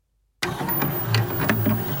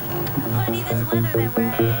This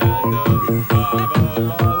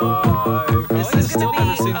is still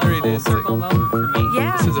never seen 3 days. Circle moment for me.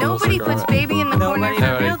 Yeah, This is a full nobody circle puts moment. baby in the corner for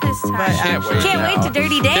Nobody. real this time. Can't wait. Can't wait to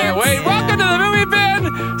Dirty Dance. Can't wait. Welcome to the Movie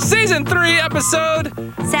Bin, Season 3, Episode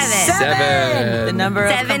 7. The number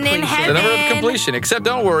of 7 in completion. heaven. The number of completion. Except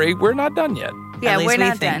don't worry, we're not done yet. Yeah, At least we're we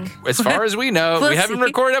not think. done. As far as we know, We'll we haven't see.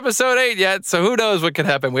 recorded Episode 8 yet, so who knows what could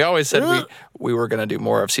happen. We always said we were going to do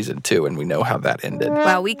more of Season 2, and we know how that ended.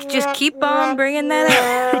 Wow, we could just keep on bringing that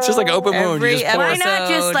up. It's just like open wound. Every You just pour Why it. not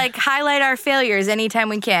just Episode. like highlight our failures anytime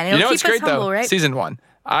we can? It'll You know keep what's great us humble, though? right? Season 1.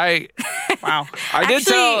 Wow. I did Actually,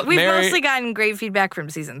 tell we've Mary. mostly gotten great feedback from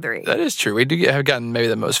Season 3. That is true. We do have gotten maybe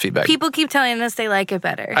the most feedback. People keep telling us they like it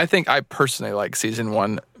better. I think I personally like Season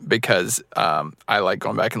 1 because I like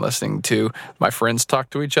going back and listening to my friends talk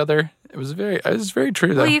to each other. It was very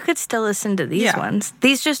true though. Well, you could still listen to these Yeah. ones.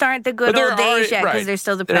 These just aren't the good But they're old days already- yet because right. they're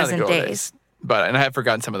still the They're not present good old days. And I have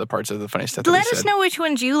forgotten some of the parts of the funny stuff that Let we us said. know which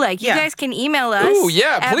ones you like. You Yeah. guys can email us Ooh,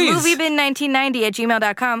 yeah, at please.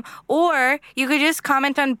 moviebin1990@gmail.com, or you could just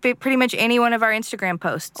comment on pretty much any one of our Instagram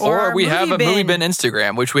posts. Or we have a Movie Movie Bin. Bin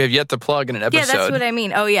Instagram, which we have yet to plug in an episode. Yeah, that's what I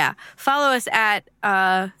mean. Oh, yeah. Follow us at...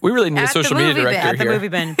 We really need a At the social media Movie Bin. director At the here. movie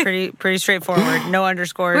bin, pretty straightforward. No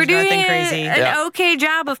underscores, We're doing nothing crazy. an Yeah. okay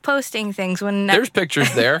job of posting things when... There's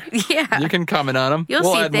pictures there. Yeah. You can comment on them. You'll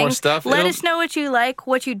we'll see add things. more stuff. Let It'll- us know what you like,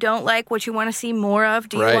 what you don't like, what you want to see more of.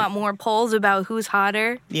 Do you Right. want more polls about who's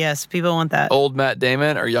hotter? Yes, people want that. Old Matt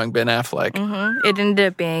Damon or young Ben Affleck. It ended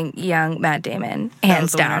up being young Matt Damon, hands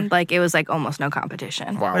was the down. winner. Like, it was like almost no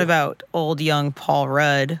competition. Wow. What about old young Paul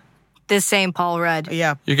Rudd? This same Paul Rudd.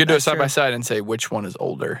 Yeah. You could do it that's side by true. side and say which one is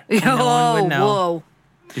older. Oh, would know. whoa.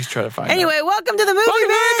 Please try to find out. Anyway, welcome to the movie Welcome to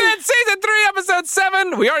bin. Movie Bin, Season 3, Episode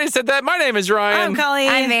 7. We already said that. My name is Ryan. I'm Colleen.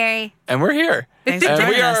 I'm Mary. And we're here. Thanks for And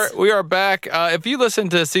joining us. we are back. If you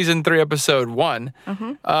listened to Season 3, Episode 1,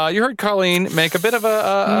 you heard Colleen make a bit of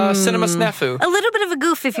a cinema snafu. A little bit of a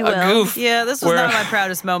goof, if you will. A goof. Yeah, this was Where- not my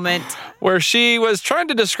proudest moment. Where she was trying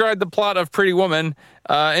to describe the plot of Pretty Woman,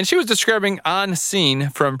 and she was describing on scene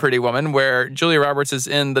from Pretty Woman, where Julia Roberts is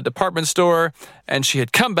in the department store, and she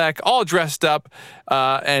had come back all dressed up.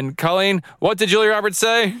 And Colleen, what did Julia Roberts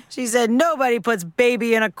say? She said, nobody puts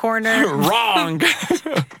baby in a corner. Wrong.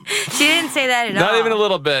 She didn't say that at all. Not even a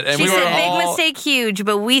little bit. And She we said, were big all, mistake, huge,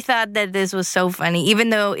 but we thought that this was so funny, even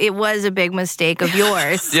though it was a big mistake of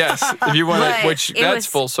yours. Yes, if you want But to, which it that's was-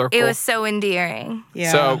 full circle. It was so endearing.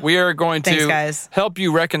 Yeah. So we are going Thanks, to guys. help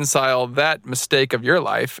you reconcile that mistake of your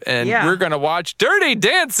life, and Yeah. we're going to watch Dirty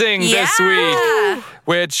Dancing this Yeah. week.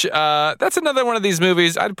 Which that's another one of these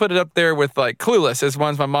movies. I'd put it up there with like Clueless as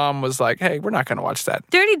ones my mom was like, "Hey, we're not going to watch that."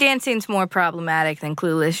 Dirty Dancing's more problematic than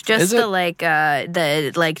Clueless. Just Is it?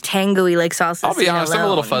 the tangoy like salsa. I'll be scene honest, I'm a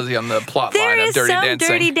little alone. fuzzy on the plot There line of is Dirty some Dancing.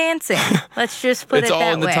 Dirty Dancing. Let's just put It's it all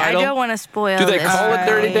that in the way. title? I don't want to spoil Do they this. call it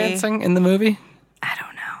Dirty I- Dancing in the movie? I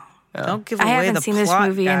don't know. Don't give I away haven't the seen this plot,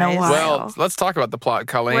 movie in a guys. while. Well, let's talk about the plot,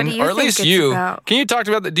 Colleen, What do you or at think least it's you. about? Can you talk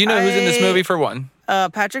about the? Do you know who's in this I- movie for one?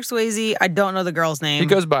 Patrick Swayze, I don't know the girl's name. He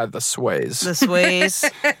goes by the Sways. The Sways,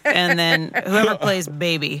 and then whoever plays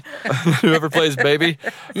Baby. Whoever plays Baby.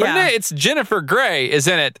 Yeah. Her name, it's Jennifer Grey, is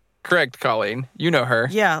in it. Correct, Colleen. You know her.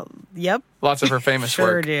 Yeah, yep. Lots of her famous Sure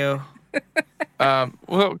work. do.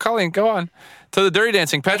 Well, Colleen, go on. To the Dirty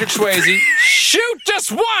Dancing. Patrick Swayze. Shoot just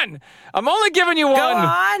one. I'm only giving you one. Go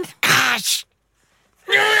on. Gosh.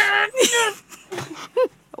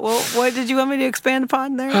 Well, what did you want me to expand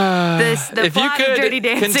upon there? The If you plot of could Dirty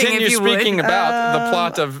Dancing, continue if you speaking would. about the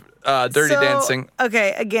plot of Dirty So, Dancing,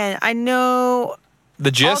 Okay, again, I know. the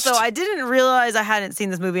gist. Also, I didn't realize I hadn't seen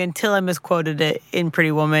this movie until I misquoted it in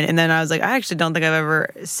Pretty Woman, and then I was like, I actually don't think I've ever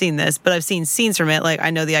seen this, but I've seen scenes from it. Like I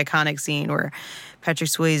know the iconic scene where Patrick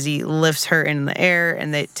Swayze lifts her in the air,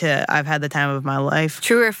 and I've had the time of my life.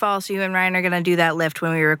 True or false, you and Ryan are going to do that lift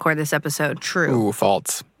when we record this episode. True. Ooh,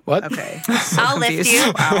 false. What? Okay. I'll lift confused.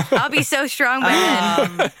 you. I'll be so strong by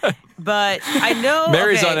then. But I know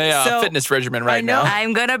Mary's okay, on a so fitness regimen right know- now.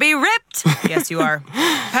 I'm going to be ripped. Yes, you are.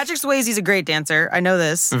 Patrick Swayze's a great dancer. I know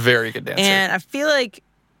this. Very good dancer. And I feel like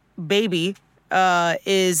Baby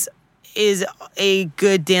is a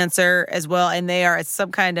good dancer as well, and they are at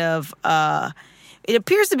some kind of it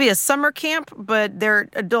appears to be a summer camp, but they're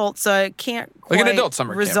adults, so I can't Like quite an adult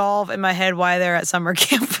summer camp. resolve in my head why they're at summer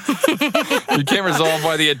camp. You can't resolve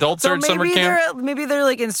why the adults are at summer camp. Maybe they're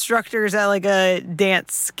like instructors at like a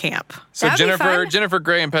dance camp. So That'd be fun. Jennifer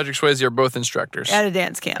Grey and Patrick Swayze are both instructors At a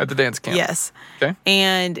dance camp. at the dance camp. Yes. Okay.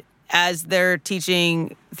 And as they're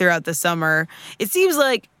teaching throughout the summer, it seems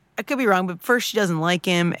like I could be wrong, but first she doesn't like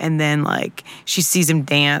him, and then like she sees him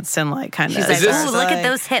dance and like kind of. She's like, this- "Ooh, look at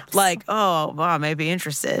those hips." Like, oh, wow, I may be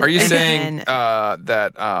interested. Are you And saying then-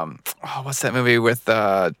 that? What's that movie with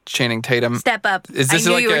Channing Tatum? Step Up. Is this I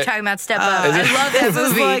knew like you were a- talking about Step Up. Is I it- love that This is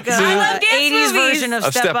movie. like a I love dance 80s movies. version of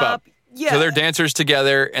Of Step Up. Yeah. So they're dancers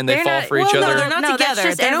together and they They're fall not- for each well, no, other. they're not No, together. that's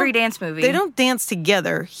just They don't- every dance movie. They don't dance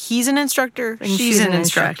together. He's an instructor. And She's an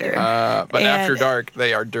instructor. But And- after dark,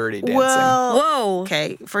 they are dirty dancing. Well, Whoa.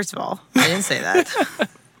 okay. First of all, I didn't say that.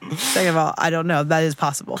 Second of all, I don't know. That is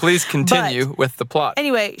possible. Please continue But with the plot.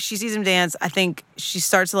 anyway, she sees him dance. I think she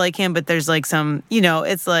starts to like him, but there's like some,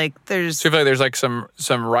 it's like there's So I feel like there's like some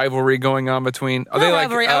rivalry going on between. Are not they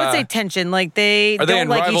rivalry. like? I would say tension. Like they Are they don't in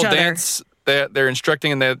like rival each other. dance? They're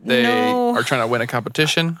instructing and they No. are trying to win a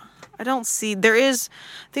competition. I don't see. I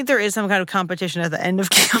think there is some kind of competition at the end of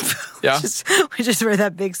camp. Yeah. which is where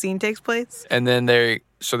that big scene takes place. And then they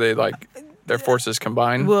like their forces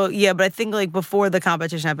combine. Well, yeah, but I think like before the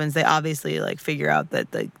competition happens, they obviously like figure out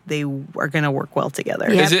that like they are going to work well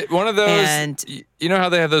together. Yeah. Is it one of those? And- You know how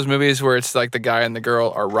they have those movies where it's like the guy and the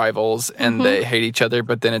girl are rivals and Mm-hmm. they hate each other,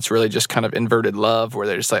 but then it's really just kind of inverted love where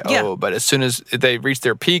they're just like, Yeah. oh, but as soon as they reach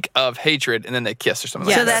their peak of hatred and then they kiss or something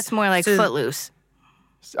Yes. So like that. that's more like So- Footloose.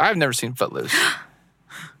 I've never seen Footloose.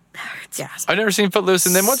 Yes. I've never seen Footloose.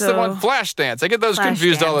 And then what's the So- one? Flashdance. I get those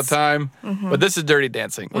confused all the time. But this is Dirty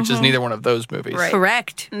Dancing, which is neither one of those movies. Right.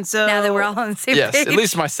 Correct. And so now that we're all on the same Yes, page. at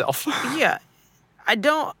least myself. Yeah, I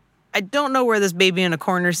don't know where this baby in a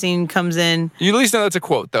corner scene comes in. You at least know that's a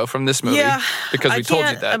quote, though, from this movie. Yeah, Because we I told you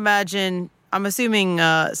can't that. Imagine. I'm assuming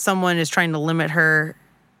someone is trying to limit her.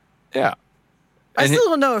 Yeah. I And still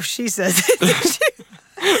don't know if she says it.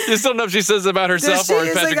 you still don't know if she says it about herself she or if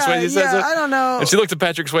is Patrick like Swayze says it. I don't know. And she looks at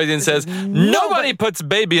Patrick Swayze and says, nobody puts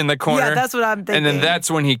baby in the corner. Yeah, that's what I'm And then thinking.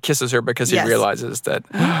 that's when he kisses her because he Yes. realizes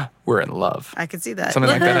that we're in love. I could see that. Something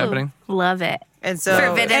like that Woohoo. happening. Love it. And so,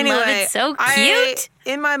 Forbidden anyway, love, it's so I- cute.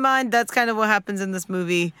 in my mind, that's kind of what happens in this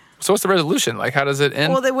movie. So what's the resolution? Like, how does it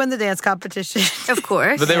end? Well, they win the dance competition. Of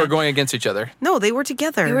course. but they were going against each other. No, they were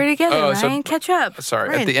together. We were together, Oh, so- Ryan. Catch up. Sorry,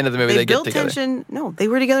 Right. at the end of the movie, they get built together. tension. No, they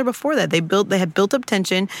were together before that. They had built up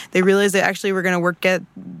tension. They realized they actually were going to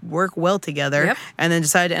work well together, Yep. and then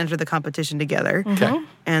decided to enter the competition together. Okay.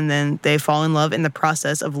 And then they fall in love in the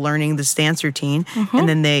process of learning this dance routine, and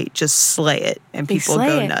then they just slay it, and They people slay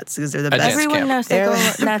go it. nuts because they're the At best. dance Everyone camp. knows they They're go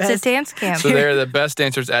the nuts at best. dance camp. So they're the best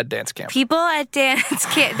dancers at dance camp. People at dance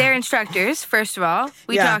camp, they're instructors, first of all.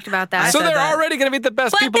 We Yeah. talked about that. So said they're that. already going to be the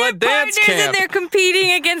best but people they're at dance partners camp. and they're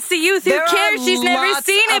competing against the youth. Who There cares? are She's never lots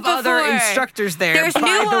seen it of before. other instructors there, There's by the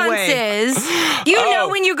way. nuances. You know Oh.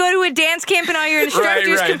 when you go to a dance camp and all your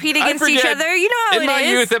instructors Right. compete I against each forget. other. You know how in it my is.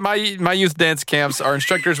 youth, at my youth dance camps, our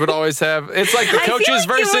instructors would always have. It's like the I feel coaches like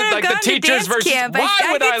you versus would've like the gone to teachers dance versus. camp. Why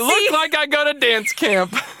I would could I look see- like I go to dance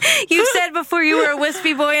camp? You said before you were a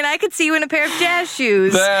wispy boy, and I could see you in a pair of jazz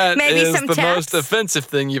shoes. That Maybe is some the taps. most offensive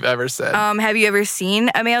thing you've ever said. Have you ever seen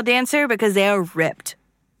a male dancer? Because they are ripped.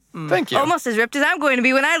 Thank you. Almost as ripped as I'm going to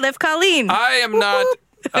be when I lift Colleen. I am not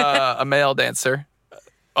a male dancer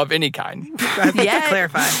of any kind. Yet. To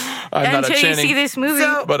clarify. I'm not a Until you Channing, see this movie.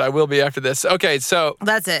 So- but I will be after this. Okay, so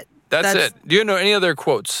That's it. that's it. Do you know any other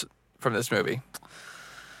quotes from this movie?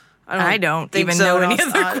 I don't think even so, know and any I'll-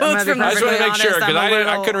 other I'm quotes gonna be from I this just want to perfectly make sure honest, because I'm a I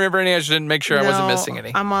little- couldn't remember any. I just didn't make sure I wasn't No, missing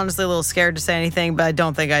any. I'm honestly a little scared to say anything, but I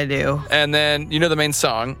don't think I do. And then you know the main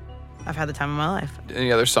song. I've had the time of my life.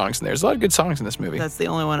 Any other songs in there? There's a lot of good songs in this movie. That's the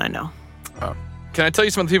only one I know. Can I tell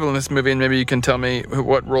you some of the people in this movie, and maybe you can tell me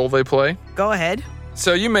what role they play? Go ahead.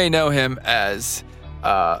 So you may know him as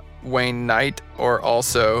Wayne Knight, or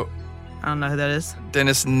also I don't know who that is.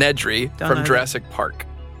 Dennis Nedry Don't know from who- Jurassic Park.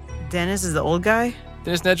 Dennis is the old guy.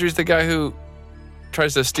 Dennis Nedry is the guy who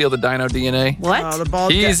tries to steal the dino DNA. What? Oh, the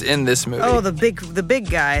bald He's guy. in this movie. Oh, the big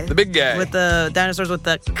guy. The big guy. with the dinosaurs with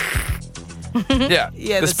the. yeah,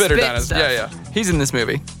 Yeah, the the spitter spit dinos. stuff. Yeah. He's in this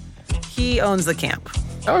movie. He owns the camp.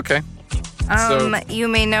 Okay. So- You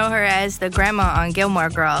may know her as the grandma on Gilmore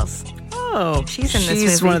Girls. Oh, She's in this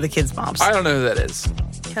She's movie. one of the kids' moms. I don't know who that is.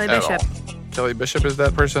 Kelly at Bishop. all. Kelly Bishop is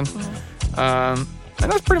that person. And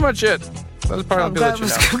that's pretty much it. That's part of I'm the glad, people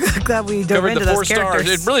that you know. glad we dove Covered into the 4 those stars.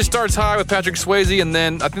 characters. It really starts high with Patrick Swayze, and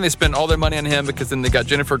then I think they spent all their money on him because then they got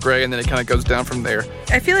Jennifer Grey, and then it kind of goes down from there.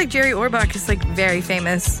 I feel like Jerry Orbach is like very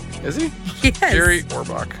famous. Is he? Yes. Jerry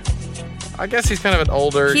Orbach. I guess he's kind of an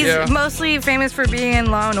older. He's yeah. mostly famous for being in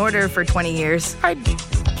Law and Order for 20 years. I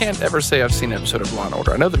can't ever say I've seen an episode of Law and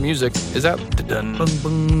Order. I know the music. Is that? Dun. Bung,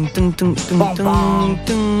 bung, dun, dun, dun, dun,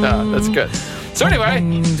 dun. That's good. So anyway,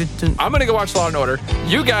 Dun, dun, dun. I'm gonna go watch Law and Order.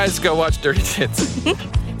 You guys go watch Dirty Dancing.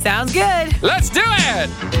 Sounds good. Let's do it.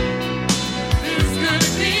 There's gonna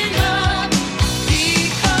be love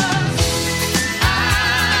because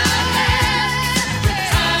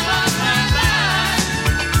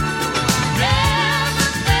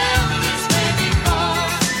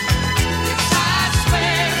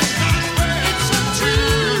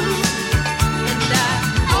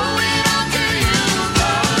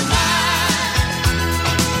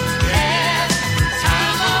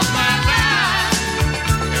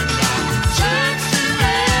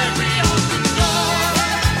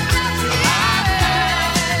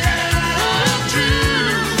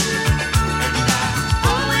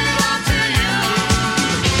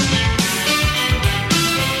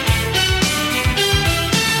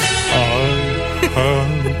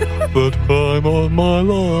time of my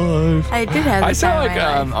life. I did have. I the sound time like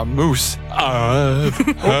of my life. a moose. I've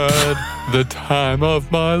had the time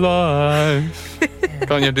of my life.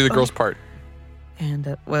 Go on, you do the girl's part.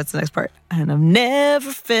 And what's the next part? And I've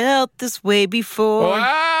never felt this way before.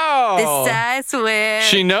 Wow. This I swear.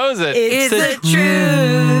 She knows it. It's the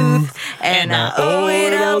truth, and I owe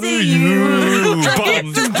it all to you.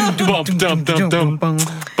 Bump, dum, dum, dum.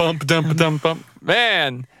 Bump, dum, dum, bump.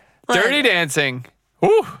 Man, Dirty Dancing.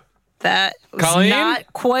 Woo. That was Colleen?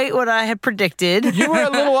 not quite what I had predicted. You were a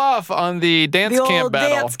little off on the dance the camp old battle.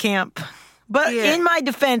 dance camp. But Yeah. in my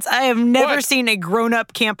defense, I have never What? seen a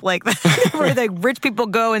grown-up camp like that, where like rich people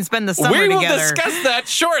go and spend the summer We will together. discuss that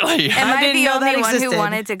shortly. Am I didn't the know that only one existed. who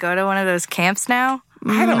wanted to go to one of those camps now?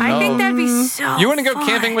 I don't know. I think that'd be so. You want to go fun.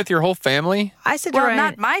 camping with your whole family? I said, Well, right.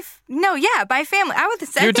 not my. No, yeah, my family. I would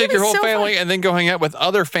say You would take your whole so family and then go hang out with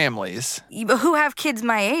other families fun. Who have kids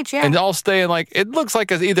my age. Yeah. and all stay in like, it looks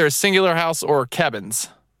like it's either a singular house or cabins.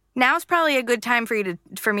 Now's probably a good time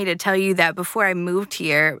for me to tell you that before I moved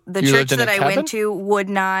here, the You church lived in a that I cabin? went to would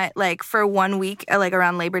not, like, for 1 week, like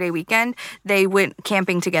around Labor Day weekend, they went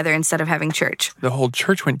camping together instead of having church. The whole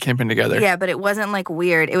church went camping together. Yeah, but it wasn't like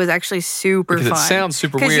weird. It was actually super Because it fun. sounds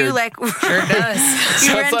super Because you weird. like Sure does. you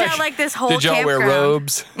Sounds rent out like this whole Did y'all wear campground.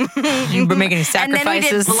 robes? You've been making And then we did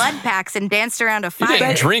sacrifices. blood packs and danced around a You fire.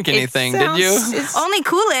 didn't drink It anything, did you? sounds- Only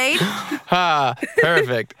Kool-Aid. Ah,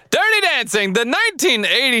 perfect. Dirty Dancing, the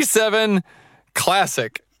 1987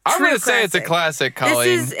 classic. I'm True going to say it's a classic,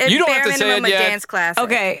 Colleen. This is a you don't bare have to say minimum it a yet. dance class.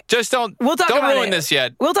 Okay, Just don't. we'll talk don't about ruin it. this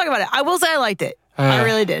yet. We'll talk about it. I will say I liked it. I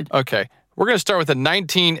really did. Okay, we're going to start with the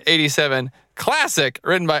 1987 classic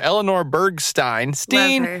written by Eleanor Bergstein.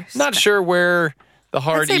 Steen, her. not sure where the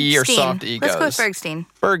hard Let's say E or Steen. soft E Let's goes. go with Bergstein.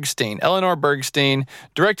 Bergstein, Eleanor Bergstein,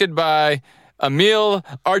 directed by Emile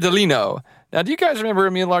Ardolino. Now, do you guys remember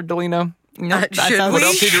Emile Ardolino? No, that should sounds we? What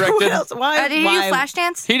else he directed? What else? Why? Did he why? do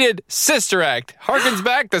Flashdance? He did Sister Act. Harkens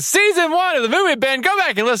back to season 1 of the movie Ben. Go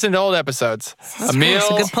back and listen to old episodes. Emile That's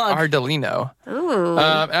a good plug. Ardolino. Ooh.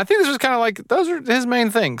 And I think this was kind of like, those are his main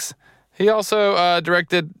things. He also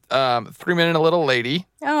directed 3 Men and a Little Lady.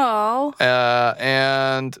 Oh.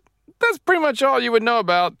 And that's pretty much all you would know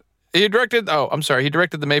about. He directed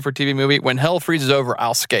the made-for-TV movie When Hell Freezes Over,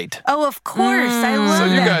 I'll Skate. Oh, of course. I love So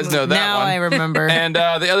you that guys know that now one. I remember. And the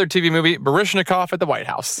other TV movie, Baryshnikov at the White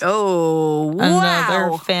House. Oh,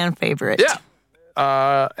 Another wow. fan favorite.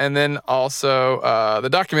 Yeah. And then also the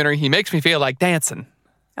documentary, He Makes Me Feel Like Dancing.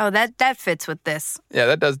 Oh, that fits with this.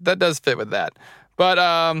 Yeah, that does fit with that. But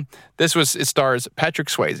it stars Patrick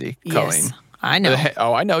Swayze, Colleen. Yes, I know.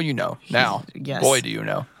 Oh, I know you know now. Yes. Boy, do you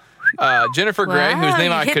know. Jennifer Grey, Wow, whose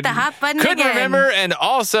name you I hit the hot button couldn't again. remember, and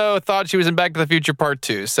also thought she was in Back to the Future Part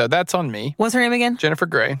 2. So that's on me. What's her name again? Jennifer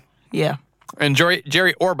Grey. Yeah. And Jerry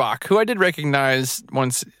Orbach, who I did recognize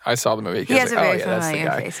once I saw the movie. He has a very that's the familiar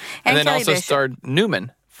guy. face. And And then Kelly also Bishop. starred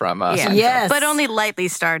Newman from Yeah. Seinfeld. Yes. But only lightly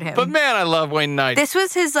starred him. But man, I love Wayne Knight. This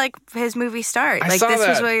was his movie start. I Like saw this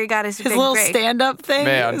was that. where he got his His big little break. stand-up thing.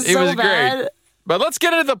 Man, is it so was bad. great. But let's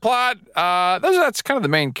get into the plot. That's kind of the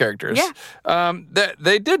main characters. Yeah.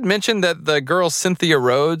 They did mention that the girl Cynthia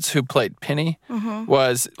Rhodes, who played Penny,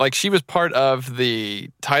 was like she was part of the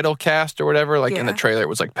title cast or whatever. Like in the Yeah. trailer, it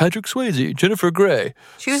was like Patrick Swayze, Jennifer Grey,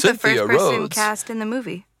 She was Cynthia the first person Rhodes. cast in the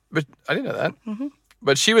movie. But I didn't know that.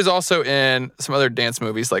 But she was also in some other dance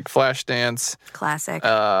movies like Flashdance, Classic.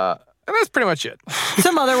 and that's pretty much it.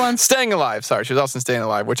 Some other ones. Staying Alive. Sorry, she was also in Staying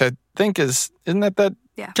Alive, which I think isn't that?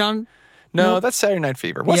 John. No, that's Saturday Night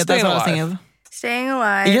Fever. What's yeah, that's Staying what I was Alive? thinking of. Staying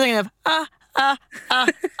Alive. You're thinking of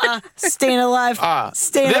staying alive.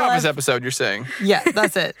 Staying The alive. Office episode, you're saying. Yeah,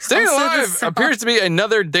 that's it. Staying Also, Alive this- appears to be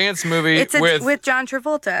another dance movie It's with John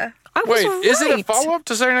Travolta. I was Wait, is it a right. follow-up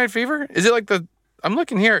to Saturday Night Fever? Is it like I'm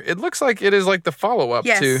looking here. It looks like it is like the follow-up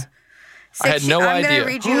Yes. to... I had no I'm idea. gonna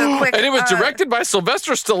read you a quick. And it was directed by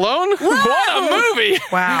Sylvester Stallone? What a movie!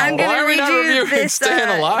 Wow. I'm Why gonna are we read not you reviewing this, Staying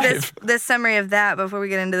Alive? this summary of that before we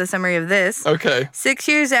get into the summary of this. Okay. 6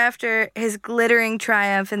 years after his glittering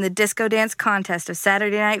triumph in the disco dance contest of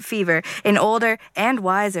Saturday Night Fever, an older and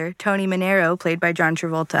wiser Tony Manero, played by John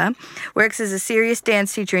Travolta, works as a serious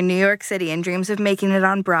dance teacher in New York City and dreams of making it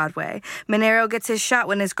on Broadway. Manero gets his shot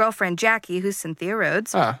when his girlfriend Jackie, who's Cynthia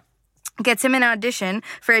Rhodes, gets him an audition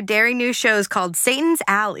for a daring new show called Satan's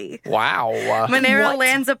Alley. Wow. Monero What?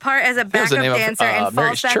 lands a part as a was the backup name of, dancer and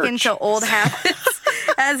Mary's falls back church. into old habits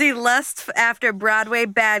as he lusts after Broadway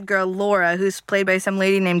bad girl Laura, who's played by some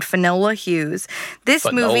lady named Finola Hughes. This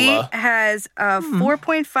movie Finola. has a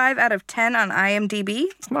 4.5 out of 10 on IMDb.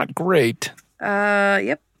 It's not great.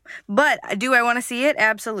 Yep. But do I want to see it?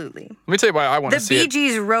 Absolutely. Let me tell you why I want to The see Bee it.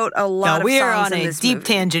 Gees wrote a lot No, of we are songs on in a this deep movie.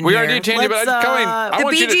 tangent We here. are deep tangent, but Colleen, I The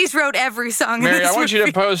want Bee you to, Gees wrote every song Mary, in this I want you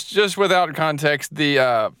movie. to post, just without context,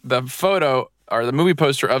 the photo or the movie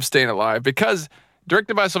poster of Staying Alive, because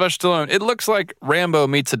directed by Sylvester Stallone, it looks like Rambo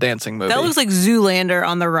meets a dancing movie. That looks like Zoolander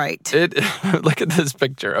on the right. Look at this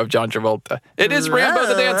picture of John Travolta. It is Rambo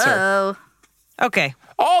the dancer. Whoa. Okay.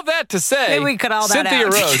 All that to say, Maybe we cut all that Cynthia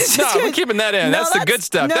out. Rose. No, we're keeping that in. No, that's the that's- good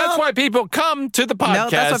stuff. no. That's why people come to the podcast. No,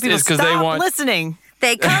 that's why people is because stop they want. listening.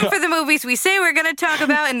 They come for the movies we say we're going to talk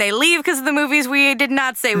about, and they leave because of the movies we did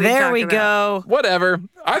not say we'd There talk we about. go. Whatever.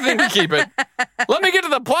 I think we keep it. Let me get to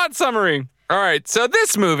the plot summary. All right. So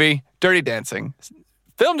this movie, Dirty Dancing,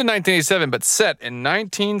 filmed in 1987, but set in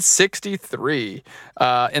 1963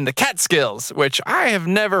 in the Catskills, which I have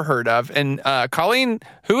never heard of. And Colleen,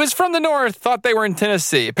 who is from the North, thought they were in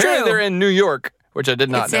Tennessee. Apparently True. they're in New York, which I did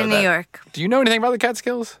not It's know in that. New York. Do you know anything about the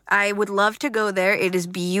Catskills? I would love to go there. It is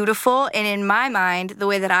beautiful. And in my mind, the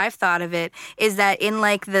way that I've thought of it is that in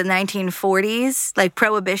like the 1940s, like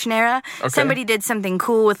Prohibition era, somebody did something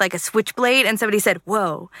cool with like a switchblade and somebody said,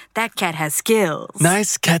 whoa, that cat has skills.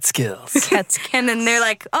 Nice Catskills. And then they're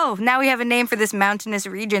like, oh, now we have a name for this mountainous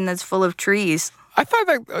region that's full of trees. I thought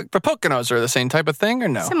that the Poconos are the same type of thing, or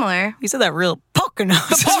no? Similar. You said that real Poconos.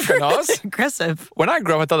 The Poconos? Aggressive. When I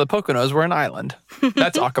grew up, I thought the Poconos were an island.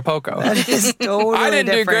 That's Acapulco. That is totally I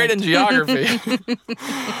didn't do great in geography.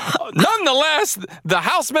 Nonetheless, the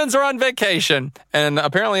Housemans are on vacation, and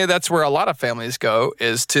apparently that's where a lot of families go,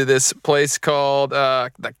 is to this place called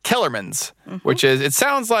the Kellerman's, which is, it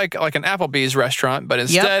sounds like an Applebee's restaurant, but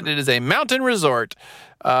instead it is a mountain resort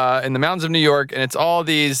in the mountains of New York, and it's all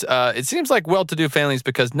these, it seems like well-to-do families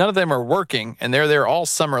because none of them are working, and they're there all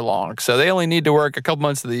summer long, so they only need to work a couple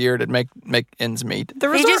months of the year to make ends meet. The They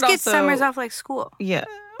resort just get also- summers off like school. Yeah.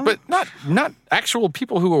 But not actual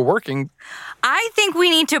people who are working. I think we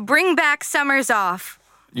need to bring back summers off.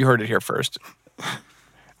 You heard it here first.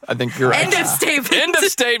 I think you're right. End of statement. End of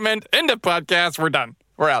statement. End of podcast. We're done.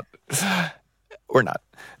 We're out. We're not.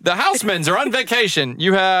 The Housemans are on vacation.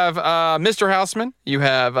 You have Mr. Houseman. You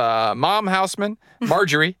have Mom Houseman,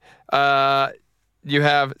 Marjorie. You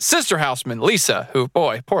have Sister Houseman, Lisa, who,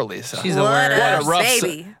 boy, poor Lisa. She's a What word. a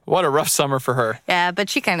baby. What a rough summer for her. Yeah, but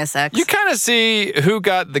she kind of sucks. You kind of see who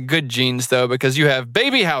got the good genes, though, because you have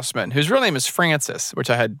Baby Houseman, whose real name is Frances,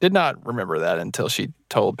 which I did not remember that until she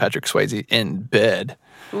told Patrick Swayze in bed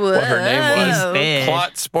what her name was. In bed.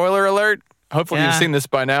 Plot spoiler alert. Hopefully you've Yeah. seen this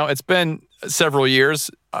by now. It's been several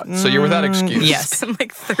years, so you're without excuse. yes. It's been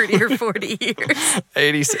like 30 or 40 years.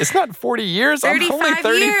 80. It's not 40 years. I'm 35 only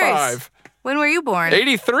 35. years. When were you born?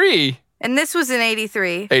 83. And this was in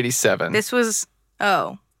 83. 87. This was,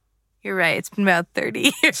 you're right. It's been about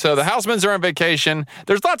 30 years. So the Housemans are on vacation.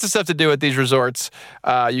 There's lots of stuff to do at these resorts.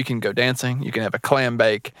 You can go dancing. You can have a clam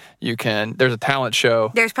bake. There's a talent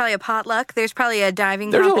show. There's probably a potluck. There's probably a diving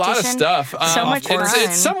There's a competition. lot of stuff. So much fun.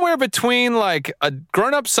 It's somewhere between like a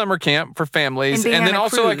grown-up summer camp for families And being and then on a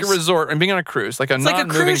also like a cruise. resort and being on a cruise, like a It's like a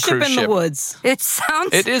non-moving cruise ship in the woods. It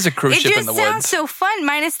sounds. It is a cruise ship in the It just sounds woods. so fun,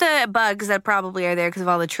 minus the bugs that probably are there because of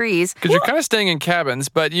all the trees. Because you're kind of staying in cabins,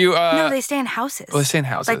 but you... No, they stay in houses. they stay in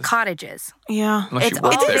houses. Like cottages. Yeah. Unless It's you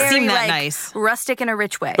work all there. didn't very seem that like nice. rustic in a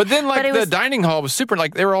rich way. But then, like, it the was- dining hall was super,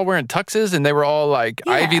 like, they were all wearing tuxes and they were all, like,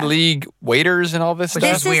 Yeah. Ivy League waiters and all this stuff.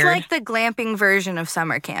 This That's is weird. like the glamping version of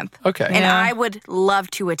summer camp. Okay. And Yeah. I would love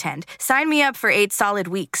to attend. Sign me up for 8 solid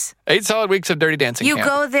weeks. 8 solid weeks of Dirty Dancing You camp.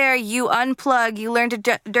 go there, you unplug, you learn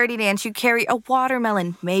to dirty dance, you carry a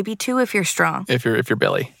watermelon, maybe 2 if you're strong. If you're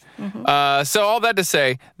Billy. Mm-hmm. So all that to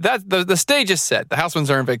say, that the stage is set. The Housemans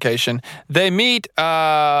are on vacation. They meet...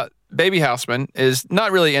 Baby Houseman is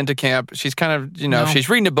not really into camp. She's kind of, she's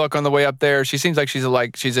reading a book on the way up there. She seems like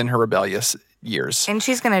she's in her rebellious years. And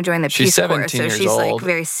she's going to join the She's Peace Corps, 17 so years she's old. like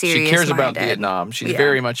very serious. She cares about minded. Vietnam. She's Yeah.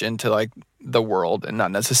 very much into like the world and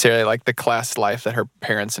not necessarily like the class life that her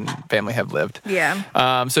parents and family have lived.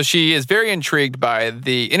 Yeah. So she is very intrigued by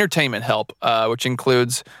the entertainment help, which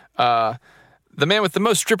includes the man with the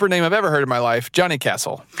most stripper name I've ever heard in my life, Johnny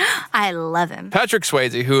Castle. I love him. Patrick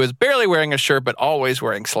Swayze, who is barely wearing a shirt but always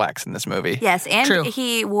wearing slacks in this movie. Yes, and True.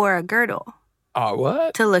 he wore a girdle Oh,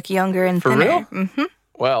 what? to look younger and For thinner. real?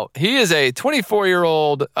 Well, he is a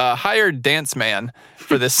 24-year-old hired dance man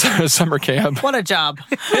for this summer camp. What a job.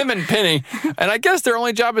 Him and Penny. And I guess their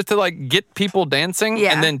only job is to like get people dancing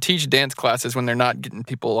Yeah. and then teach dance classes when they're not getting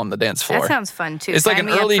people on the dance floor. That sounds fun too. It's like Sign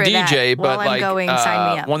an me up early for that. DJ, but While I'm like going,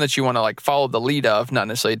 sign me up. one that you want to like follow the lead of, not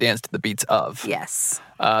necessarily dance to the beats of. Yes.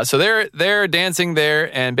 So they're dancing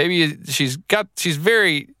there, and baby, she's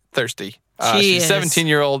very thirsty. She She's is.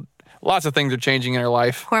 17-year-old. Lots of things are changing in her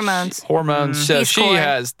life. Hormones. So Peace she Corps.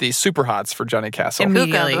 has the super hots for Johnny Castle.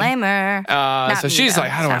 Immediately. Who could blame her? So she's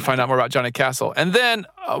like, I don't want to find out more about Johnny Castle. And then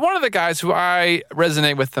one of the guys who I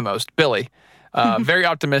resonate with the most, Billy. Very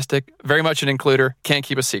optimistic, very much an includer, can't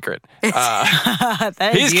keep a secret.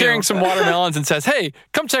 He's carrying some watermelons and says, hey,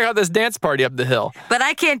 come check out this dance party up the hill. But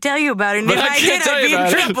I can't tell you about it. And But if I did, I'd be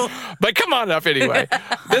in trouble. But come on up anyway.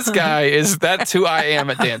 This guy that's who I am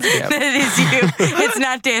at dance camp. It is you. It's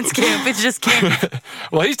not dance camp. It's just camp.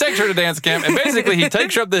 Well, he takes her to dance camp, and basically he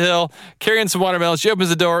takes her up the hill, carrying some watermelons. She opens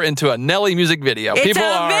the door into a Nelly music video. It's People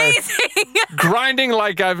amazing. are grinding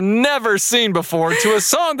like I've never seen before to a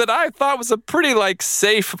song that I thought was a pretty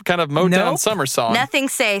safe kind of Motown summer song. Nothing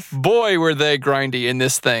safe. Boy, were they grindy in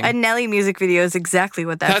this thing. A Nelly music video is exactly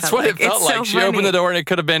what that That's felt what like. it felt It's like. so She funny. opened the door and it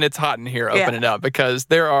could have been "It's hot in here." Open it up because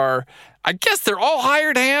I guess they're all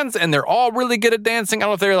hired hands and they're all really good at dancing. I don't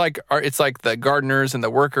know if they're it's like the gardeners and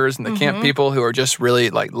the workers and the camp people who are just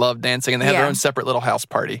really love dancing and they have their own separate little house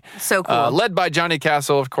party. So cool. Led by Johnny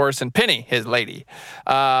Castle, of course, and Penny, his lady.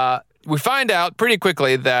 We find out pretty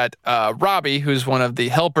quickly that Robbie, who's one of the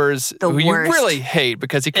helpers, who worst. you really hate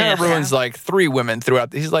because he kind of ruins 3 women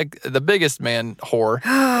throughout. He's like the biggest man whore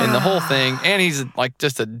in the whole thing, and he's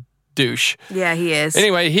just a douche. Yeah, he is.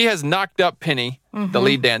 Anyway, he has knocked up Penny, the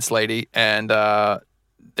lead dance lady, and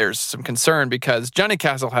there's some concern because Johnny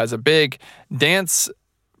Castle has a big dance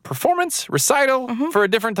performance recital for a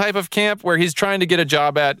different type of camp where he's trying to get a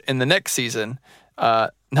job at in the next season.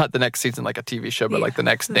 Not the next season like a TV show, but the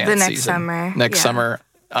next dance season. The next summer. Next summer.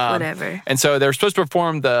 Whatever. And so they're supposed to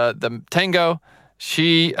perform the tango.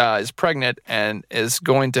 She is pregnant and is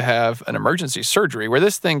going to have an emergency surgery where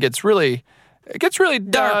this thing gets really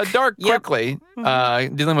dark quickly,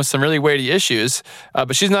 dealing with some really weighty issues.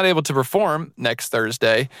 But she's not able to perform next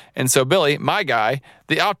Thursday. And so Billy, my guy,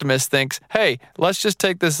 the optimist, thinks, hey, let's just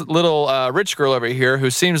take this little rich girl over here who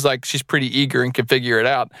seems like she's pretty eager and can figure it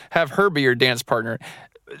out, have her be your dance partner.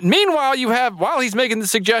 Meanwhile, while he's making the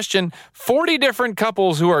suggestion, 40 different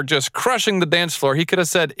couples who are just crushing the dance floor. He could have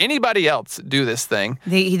said, anybody else do this thing.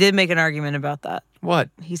 He did make an argument about that. What?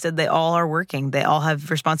 He said they all are working. They all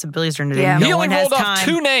have responsibilities during the day. Yeah. No He only one has rolled off time.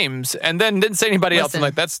 2 names and then didn't say anybody else. I'm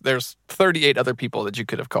Listen. like, there's 38 other people that you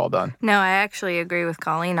could have called on. No, I actually agree with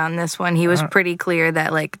Colleen on this one. He was pretty clear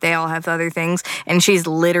that they all have other things, and she's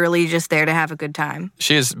literally just there to have a good time.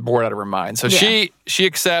 She is bored out of her mind. So Yeah. she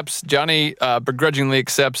accepts, Johnny begrudgingly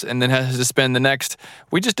accepts, and then has to spend the next,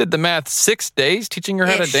 we just did the math, 6 days teaching her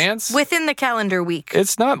how to Ish. dance. Within the calendar week.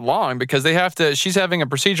 It's not long because she's having a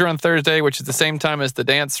procedure on Thursday, which is the same time as the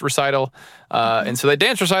dance recital. And so they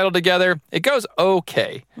dance recital together. It goes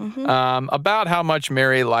okay. About how much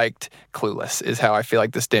Mary liked Clueless is how I feel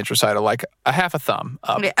like this dance recital, like a half a thumb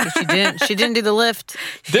up. Yeah. She didn't do the lift.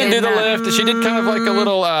 Didn't do the not. lift. She did kind of like a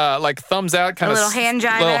little thumbs out, kind A of little hand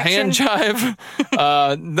jive little action. hand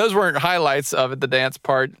jive. Those weren't highlights of it, the dance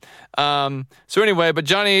part. So anyway, but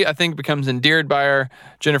Johnny, I think, becomes endeared by her.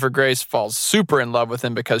 Jennifer Grace falls super in love with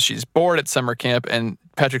him because she's bored at summer camp, and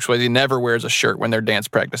Patrick Swayze never wears a shirt when they're dance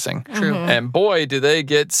practicing. True. And boy, do they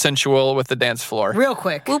get sensual with the dance floor. Real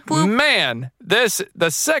quick. Whoop, whoop. Man, the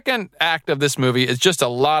second act of this movie is just a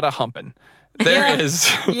lot of humping. There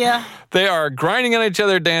is. Yeah. They are grinding on each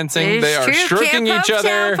other, dancing. It's They are true. stroking Camp each other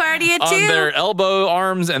Hometown party at on 2. their elbow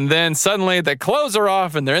arms, and then suddenly the clothes are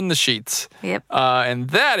off and they're in the sheets. Yep. And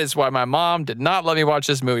that is why my mom did not let me watch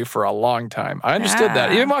this movie for a long time. I understood that.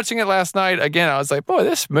 Ah. Even watching it last night, again, I was like, boy,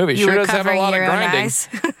 this movie You sure were does have a covering lot of your own grinding. eyes.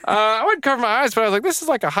 I wouldn't cover my eyes, but I was like, this is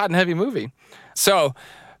like a hot and heavy movie. So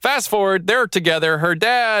fast forward, they're together. Her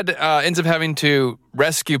dad ends up having to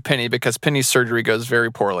rescue Penny because Penny's surgery goes very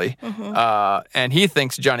poorly. And he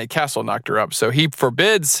thinks Johnny Castle knocked her up. So he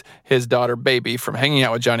forbids his daughter, Baby, from hanging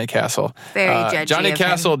out with Johnny Castle. Very judgy Johnny of him.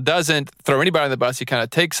 Castle doesn't throw anybody on the bus. He kind of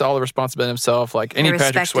takes all the responsibility himself like any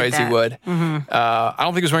Patrick respected Swayze that. would. I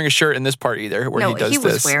don't think he was wearing a shirt in this part either, where No, he does he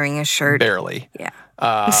was this. wearing a shirt. Barely. Yeah.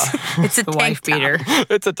 It's a The tank wife top. beater.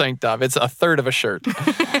 It's a tank top. It's a third of a shirt.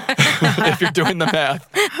 If you're doing the math.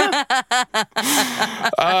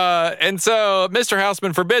 And so Mr.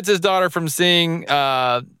 Houseman forbids his daughter from seeing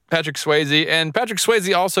Patrick Swayze, and Patrick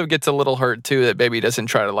Swayze also gets a little hurt too that Baby doesn't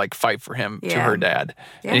try to fight for him to Yeah. her dad,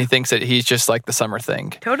 and Yeah. he thinks that he's just like the summer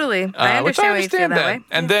thing. Totally. I Which understand why you feel that way.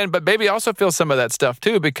 And then, but Baby also feels some of that stuff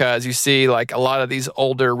too, because you see a lot of these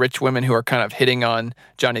older rich women who are kind of hitting on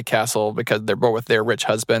Johnny Castle because they're bored with their rich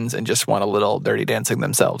husbands and just want a little dirty dancing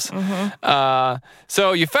themselves.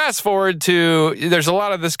 So you fast forward to, there's a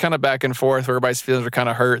lot of this kind of back and forth where everybody's feelings are kind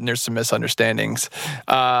of hurt and there's some misunderstandings.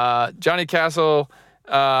 Johnny Castle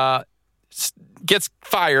gets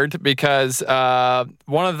fired because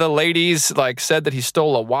one of the ladies like said that he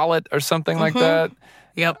stole a wallet or something like that.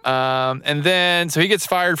 Yep. And then so he gets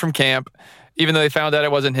fired from camp. Even though they found out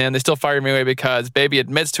it wasn't him, they still fired him anyway because Baby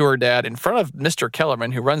admits to her dad in front of Mr.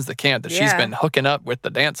 Kellerman, who runs the camp, that she's been hooking up with the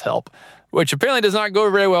dance help, which apparently does not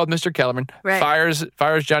go very well with Mr. Kellerman. Right.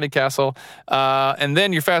 Fires Johnny Castle. And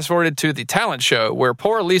then you're fast forwarded to the talent show where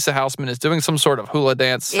poor Lisa Houseman is doing some sort of hula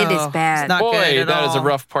dance. It is bad. It's not Boy, good at that is a all.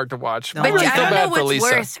 rough part to watch. No, I But really I feel don't bad know for what's Lisa.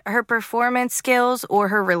 worse, her performance skills or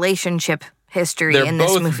her relationship history They're in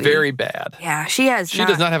this both movie. very bad. Yeah, she does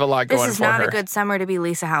not have a lot going This is for not her. a good summer to be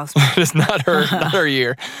Lisa Houseman. It's not her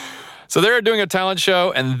year. So they're doing a talent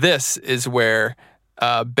show, and this is where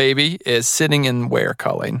Baby is sitting in where,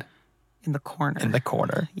 Colleen? In the corner. In the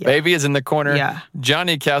corner. Yeah. Baby is in the corner. Yeah.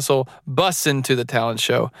 Johnny Castle busts into the talent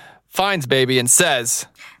show, finds Baby, and says,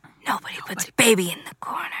 Nobody puts Baby in the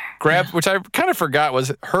corner. which I kind of forgot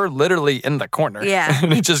was her literally in the corner. Yeah.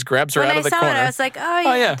 And he just grabs her When out I of the saw corner. it, I was like, oh,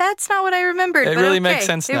 yeah. that's not what I remembered. It but really okay. makes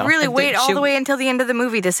sense They now. really And wait all she- the way until the end of the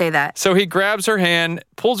movie to say that. So he grabs her hand,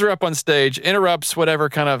 pulls her up on stage, interrupts whatever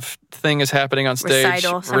kind of thing is happening on stage.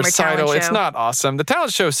 Summer talent It's show. not awesome. The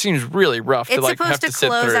talent show seems really rough It's to like have supposed to to sit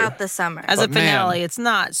close through. out the summer. As a But man. finale, it's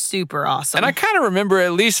not super awesome. And I kind of remember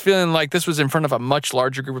at least feeling like this was in front of a much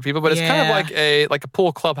larger group of people, but it's kind of Yeah. like a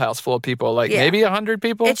pool clubhouse full of people, like Yeah. maybe 100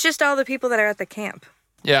 people. It's just all the people that are at the camp.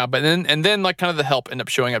 Yeah, but then like kind of the help end up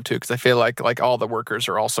showing up too, because I feel like all the workers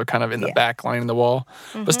are also kind of in the back lining the wall,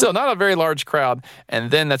 but still not a very large crowd.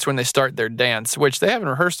 And then that's when they start their dance, which they haven't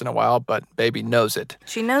rehearsed in a while, but Baby knows it.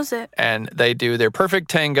 She knows it. And they do their perfect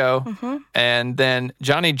tango, and then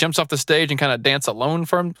Johnny jumps off the stage and kind of dance alone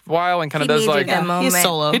for a while, and kind of He does needed like that moment. He's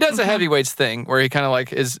solo. he does a heavyweights thing where he kind of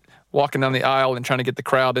like is walking down the aisle and trying to get the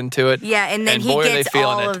crowd into it. Yeah, and then he boy, are they gets feeling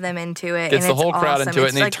all it. of them into it. Gets and the whole it's crowd awesome. into it,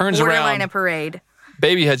 It's and he like turns borderline around. a parade.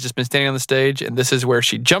 Baby has just been standing on the stage, and this is where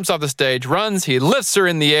she jumps off the stage, runs, he lifts her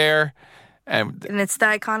in the air, and And it's the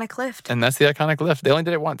iconic lift. that's the iconic lift. They only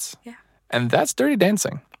did it once. Yeah. And that's Dirty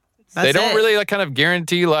Dancing. They That's don't it. really like kind of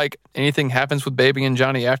guarantee like anything happens with Baby and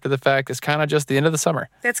Johnny after the fact. It's kind of just the end of the summer.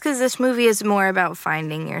 That's because this movie is more about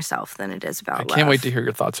finding yourself than it is about I love. can't wait to hear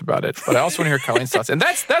your thoughts about it. But I also want to hear Colleen's thoughts. And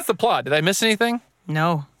that's the plot. Did I miss anything?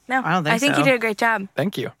 No. No, I don't think I think so. you did a great job.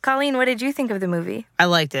 Thank you. Colleen, what did you think of the movie? I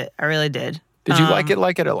liked it. I really did. Did you like it,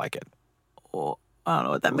 or like it? I don't know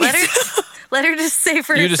what that means. Let her just say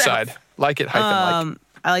for You herself. decide. Like it, hyphen like.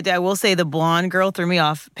 I liked it. I will say the blonde girl threw me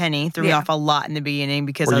off. Penny threw me Yeah. off a lot in the beginning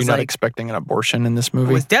because Were I you was not like, expecting an abortion in this I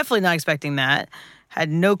movie? was definitely not expecting that. Had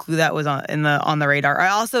no clue that was on the radar. I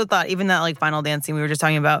also thought even that like final dance scene we were just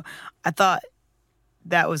talking about, I thought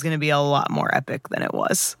that was going to be a lot more epic than it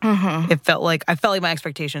was. Mm-hmm. I felt like my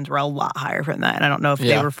expectations were a lot higher from that, and I don't know if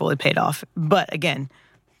Yeah. they were fully paid off. But again,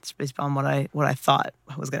 it's based on what I thought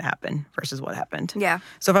was going to happen versus what happened. Yeah.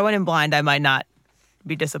 So if I went in blind, I might not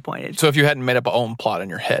be disappointed. So if you hadn't made up a own plot in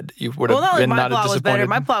your head, you would have Well, not like been my not plot as was better. disappointed.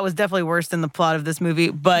 My plot was definitely worse than the plot of this movie,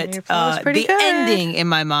 but Your plot was pretty the good. ending in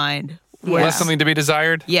my mind was Left something to be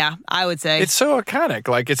desired. yeah, I would say. It's so iconic.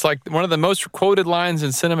 Like it's like one of the most quoted lines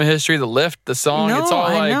in cinema history. The lift, the song. no, it's all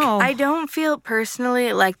I like know. I don't feel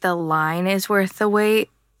personally like the line is worth the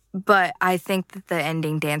wait, but I think that the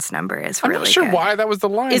ending dance number is I'm really not sure good. why that was the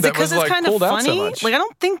line Is it that because was it's like kind of pulled out funny? so much. Like I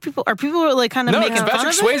don't think people are like kind of no, making because fun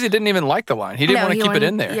Patrick of it. Swayze didn't even like the line. He didn't want to he keep it wanted-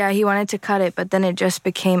 in there. Yeah, he wanted to cut it, but then it just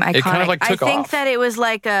became iconic. kind of, like, took I think off. that it was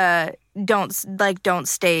like a don't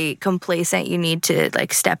stay complacent. You need to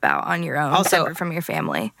like step out on your own, Also- separate from your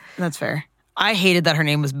family. That's fair. I hated that her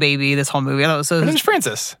name was Baby this whole movie. I thought it was so. Her name's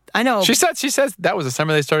Frances. I know. She says that was the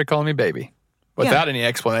summer they started calling me baby, without any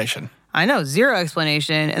explanation. I know, zero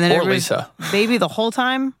explanation, and then Or it was Lisa. Baby the whole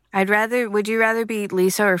time. Would you rather be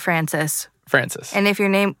Lisa or Frances? Frances. And if your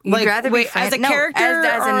name, you'd Like, rather wait, be Fran- as a no, character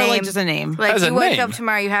as a or, name, like, just a name? Like As a you wake name. up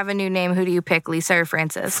tomorrow, you have a new name. Who do you pick, Lisa or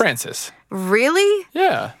Frances? Frances. Really?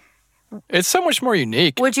 Yeah. It's so much more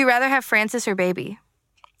unique. Would you rather have Frances or Baby?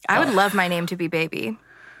 I would love my name to be Baby.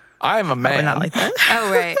 I'm a man. We're not like that.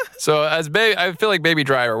 Oh right, So as baby, I feel like Baby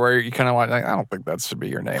Driver, where you kind of want like, I don't think that should be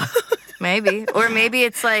your name. maybe, or maybe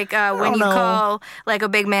it's like when don't you know. call like a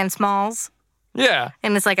big man Smalls, Yeah.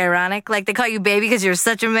 and it's like ironic, like they call you Baby because you're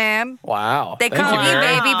such a man. Wow. They Thank call you, me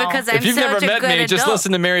Mary. Baby because I'm If you've such never a met good me, adult. just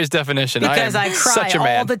listen to Mary's definition. Because I I am cry such a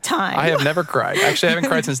man. all the time. I have never cried. Actually, I haven't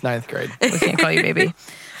cried since 9th grade. We can't call you Baby.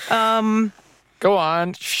 Go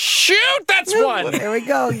on. Shoot, that's one. There we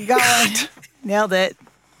go. You got one. Nailed it.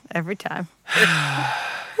 Every time.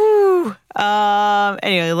 Woo.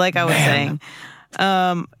 Anyway, like I was saying.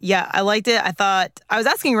 Yeah, I liked it. I was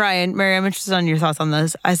asking Ryan, Mary, I'm interested on your thoughts on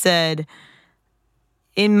this. I said,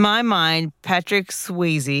 in my mind, Patrick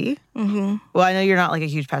Swayze. Mm-hmm. Well, I know you're not like a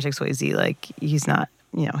huge Patrick Swayze. Like he's not,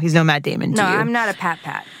 he's no Matt Damon to No, you. I'm not a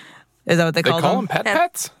Pat. Is that what they They call call him? them pet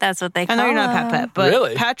pets? That's what they call I know you're not him. a Pat, but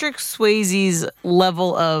Really? Patrick Swayze's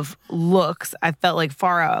level of looks, I felt like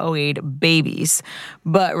far outweighed Baby's.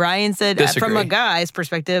 But Ryan said, from a Disagree. guy's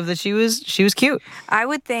perspective, that she was cute. I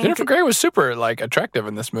would think Jennifer Grey was super like attractive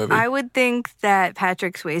in this movie. I would think that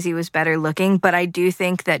Patrick Swayze was better looking, but I do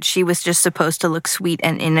think that she was just supposed to look sweet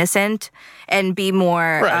and innocent and be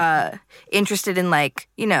more Right. interested in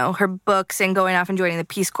her books and going off and joining the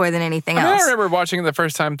Peace Corps than anything I else. remember watching it the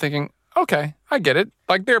first time thinking, okay, I get it.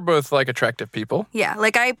 Like they're both like attractive people. Yeah,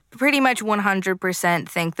 I pretty much 100%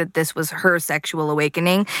 think that this was her sexual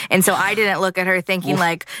awakening. And so I didn't look at her thinking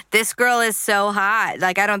this girl is so hot.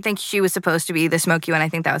 I don't think she was supposed to be the smoky one. I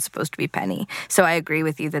think that was supposed to be Penny. So I agree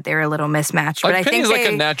with you that they were a little mismatched. Like but I Penny's think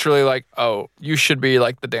like a naturally like, oh, you should be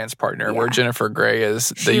like the dance partner, where Jennifer Grey is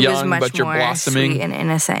the she was young much but you're more blossoming. sweet and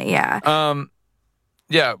innocent. Yeah.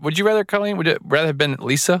 Yeah. Would you rather, Colleen? Would it rather have been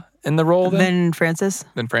Lisa in the role Ben Francis.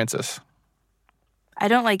 than Frances? I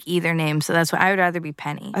don't like either name, so that's why I would rather be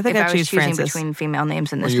Penny. I think if I'd I was choose choosing Frances. between female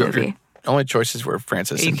names in this Your movie. only choices were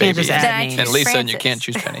Frances You and can't Baby just add Then I names. and choose Lisa, and you Frances. can't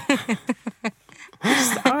choose Penny.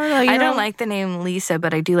 I don't like the name Lisa,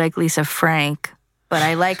 but I do like Lisa Frank. But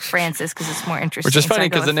I like Frances because it's more interesting. Which is so funny I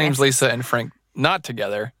go because the with names Frances. Lisa and Frank not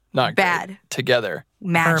together, not great. Bad. Together,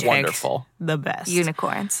 Magic. wonderful. The best.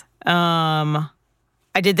 Unicorns.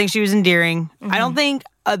 I did think she was endearing. I don't think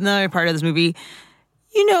another part of this movie,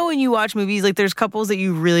 when you watch movies, like there's couples that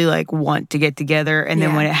you really like want to get together, and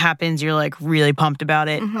then Yeah. when it happens, you're like really pumped about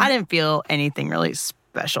it. I didn't feel anything really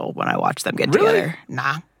special when I watched them get Really? together.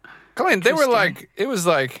 Nah. Colleen, they were like, it was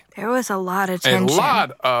like There was a lot of a tension.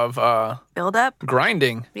 lot of Build up.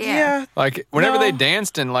 grinding. Yeah. Like whenever No. they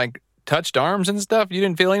danced and like touched arms and stuff, you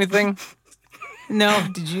didn't feel anything. No,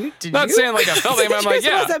 did you? Not saying like I felt it. I'm like, So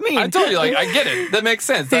yeah. what does that mean? I told you, like I get it. That makes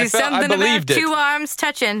sense. I Something believed about it. two arms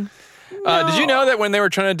touching. Did you know that when they were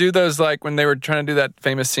trying to do those, like when they were trying to do that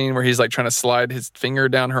famous scene where he's like trying to slide his finger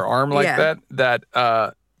down her arm like Yeah.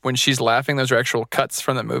 that when she's laughing, those are actual cuts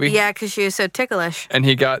from that movie. Yeah, because she was so ticklish. And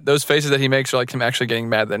he got those faces that he makes are like him actually getting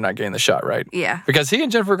mad they're not getting the shot right. Yeah. Because he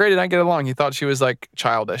and Jennifer Grey did not get along. He thought she was like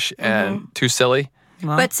childish and too silly.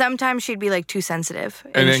 But sometimes she'd be too sensitive.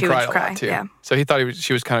 And then she cried would a cry. lot too. Yeah. So he thought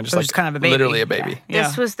she was kind of just was like kind of a baby. literally a baby. Yeah.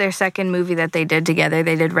 This was their second movie that they did together.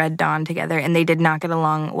 They did Red Dawn together, and they did not get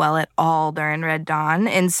along well at all during Red Dawn.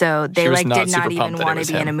 And so they She was did not not super even pumped that it want was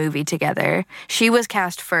to be in him. a movie together. She was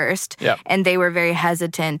cast first, Yep. and they were very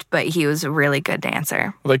hesitant, but he was a really good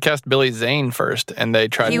dancer. Well, they cast Billy Zane first, and they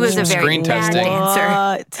tried He was a very screen bad testing. dancer.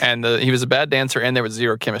 What? And he was a bad dancer, and there was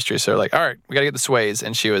zero chemistry. So they're like, all right, we got to get the sways.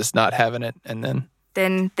 And she was not having it. And then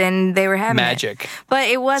Then they were having it. magic. But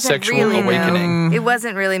it wasn't Sexual really awakening. though. It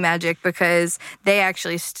wasn't really magic because they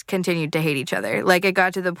actually continued to hate each other. Like it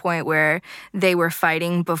got to the point where they were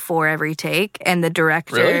fighting before every take, and the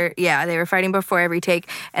director, Really? yeah, they were fighting before every take,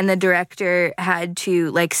 and the director had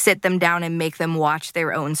to sit them down and make them watch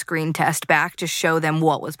their own screen test back to show them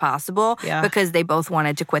what was possible. Yeah. Because they both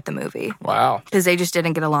wanted to quit the movie Wow. because they just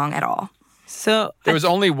didn't get along at all. So, There was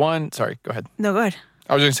only one. Sorry, go ahead. no, go ahead.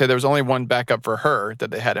 I was going to say there was only one backup for her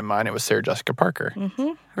that they had in mind. It was Sarah Jessica Parker. Mm-hmm.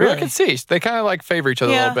 Really? I could see. They kind of favor each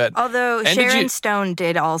other a Yeah. little bit. Although And did Sharon you- Stone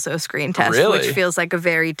did also screen test, Really? which feels like a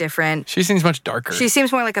very different. She seems much darker. She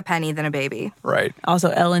seems more like a Penny than a baby. right. Also,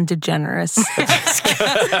 Ellen DeGeneres.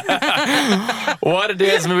 What a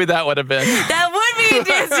dance movie that would have been. That would be a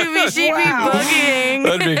dance movie she'd be booking.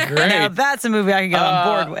 That'd be great. Now, that's a movie I could get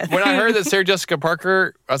on board with. When I heard that Sarah Jessica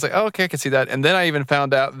Parker, I was like, oh, okay, I can see that. And then I even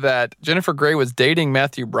found out that Jennifer Grey was dating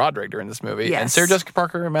Matthew Broderick during this movie. And Yes. Sarah Jessica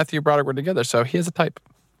Parker and Matthew Broderick were together, so he has a type.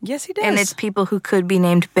 Yes, he does. And it's people who could be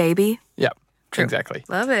named Baby. Yeah, exactly.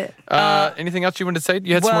 Love it. Anything else you wanted to say?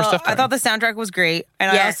 You had some more stuff. I thought the soundtrack was great,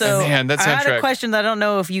 and Yes. I also Man, that I had soundtrack. a question that I don't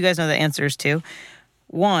know if you guys know the answers to.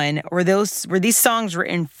 One, were these songs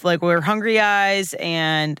written were Hungry Eyes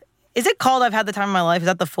and is it called I've Had the Time of My Life? Is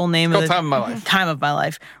that the full name called of the Time of My Life. Time of My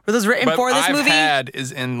Life. Were those written but for this I've movie? had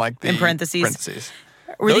is in the In parentheses.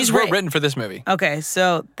 Those these were written for this movie. Okay,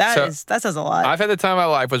 so that says a lot. I've Had the Time of My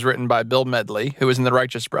Life was written by Bill Medley, who was in the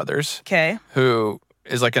Righteous Brothers, Okay. who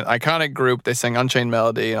is like an iconic group. They sang Unchained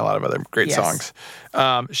Melody and a lot of other great Yes.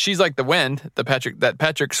 songs. She's like the wind that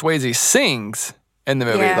Patrick Swayze sings in the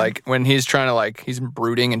movie. Yeah. Like when he's trying to he's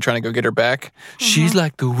brooding and trying to go get her back. She's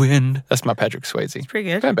like the wind. That's my Patrick Swayze. Pretty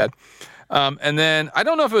good. Not bad. And then I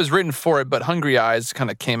don't know if it was written for it, but Hungry Eyes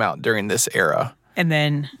kind of came out during this era. And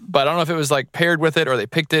then But I don't know if it was paired with it or they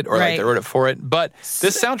picked it or Right. they wrote it for it. But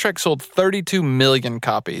this soundtrack sold 32 million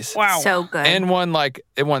copies. wow. So good. And won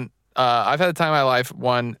I've Had the Time of My Life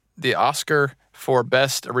won the Oscar for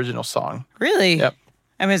Best Original Song. Really? Yep.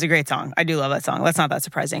 I mean, it's a great song. I do love that song. That's not that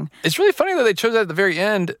surprising. It's really funny that they chose that at the very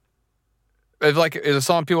end. It's a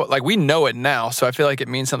song people like. We know it now, so I feel like it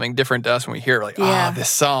means something different to us when we hear it. Like, this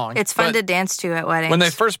song. It's fun to dance to at weddings. When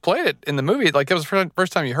they first played it in the movie, like it was the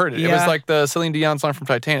first time you heard it. It was like the Celine Dion song from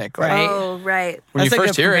Titanic. Like, Right. Oh, right. when That's you a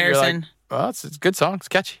first good hear it, you're like, comparison. well, it's a good song. It's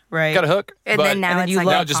catchy. Right. Got a hook. And but then now then it's you like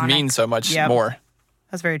love- now it just iconic. means so much Yep. more.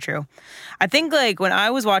 That's very true. I think like when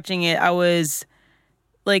I was watching it, I was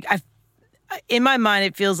like, in my mind,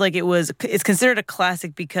 it feels like it's considered a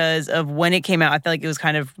classic because of when it came out. I feel like it was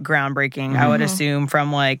kind of groundbreaking. I would assume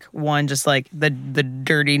from like just like the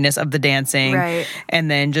dirtiness of the dancing, Right.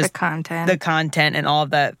 and then just The content. and all of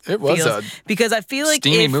that. It was a because I feel like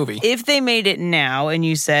steamy movie. if they made it now and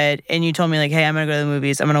you told me like, hey, I'm gonna go to the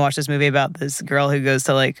movies, I'm gonna watch this movie about this girl who goes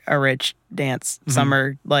to like a rich dance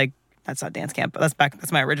summer like. That's not dance camp, but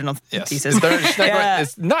that's my original Yes. thesis.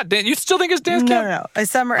 It's not dance. You still think it's dance camp? No.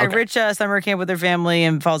 A rich summer camp with their family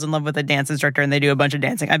and falls in love with a dance instructor and they do a bunch of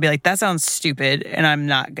dancing. I'd be like, that sounds stupid, and I'm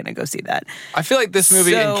not going to go see that. I feel like this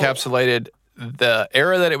movie So- encapsulated the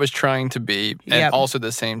era that it was trying to be, and Yep. also at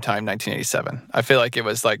the same time, 1987. I feel like it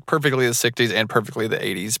was like perfectly the 60s and perfectly the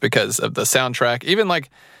 80s because of the soundtrack. Even like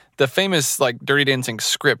the famous like Dirty Dancing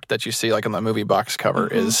script that you see like on the movie box cover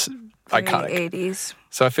is iconic. 80s.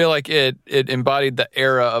 So I feel like it embodied the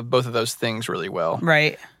era of both of those things really well.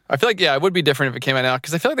 Right. I feel like, it would be different if it came out now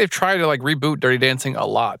because I feel like they've tried to like reboot Dirty Dancing a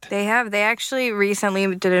lot. They have. They actually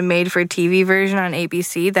recently did a made-for-TV version on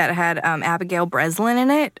ABC that had Abigail Breslin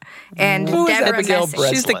in it. And Who is Deborah Abigail Messing.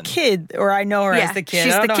 Breslin? She's the kid, or I know her Yeah, as the kid.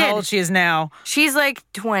 she's I don't the know kid. how old she is now. She's like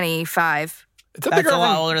 25. Is that That's the girl a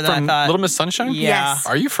lot from, older than I from thought. Little Miss Sunshine? Yeah. Yes.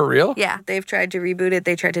 Are you for real? Yeah, they've tried to reboot it.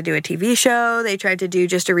 They tried to do a TV show. They tried to do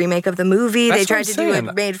just a remake of the movie. That's They what tried I'm to saying. do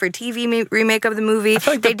a made-for-TV remake of the movie. I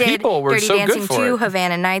feel like they the did people were Dirty so good Dancing for 2, it.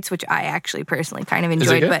 Havana Nights, which I actually personally kind of it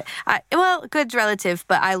enjoyed. good? But good's relative.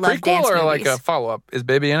 But I love Prequel dance or movies. like a follow-up? Is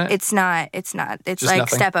Baby in it? It's not. It's not. It's Just like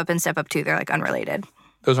nothing. Step Up and Step Up 2. They're like unrelated.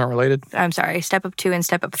 Those aren't related? I'm sorry. Step Up 2 and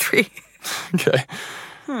Step Up 3. Okay.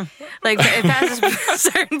 Like it passes a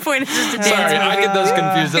certain point. It's just a dance Sorry, I movie. get those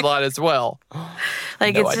confused a lot as well.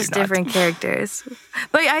 Like No, it's I do just not. different characters.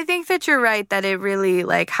 But I think that you're right that it really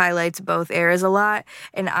like highlights both eras a lot.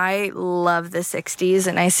 And I love the 60s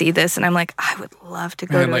and I see this and I'm like, I would love to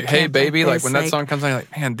go And to like, a hey, camp baby, like this. when that song comes on, you're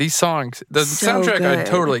like, man, these songs, the So soundtrack, I good.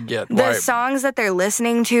 totally get. The Why? songs that they're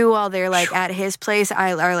listening to while they're like at his place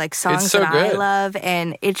are like songs so that I good. love.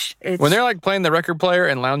 And it's When they're like playing the record player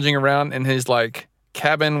and lounging around in his like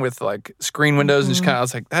cabin with like screen windows and just kind of, I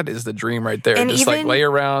was like, that is the dream right there. And Just like even- lay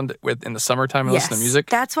around in the summertime and listen to music.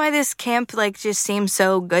 That's why this camp like just seems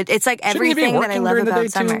so good. It's like Shouldn't he be everything that I working love during the day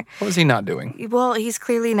about summer. too? What was he not doing? Well, he's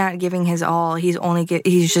clearly not giving his all. He's only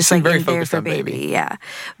he's just seemed like very in there focused for on baby. Baby. Yeah,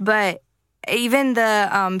 but even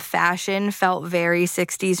the fashion felt very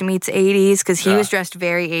 60s meets 80s because he Yeah. was dressed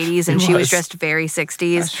very 80s and He she was was. dressed very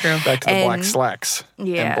 60s. That's true. Back to the black And- slacks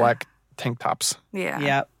Yeah. and black tank tops Yeah,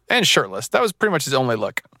 Yeah. and shirtless. That was pretty much his only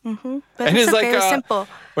look. But And it's he's okay. like, it was simple.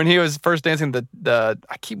 When he was first dancing the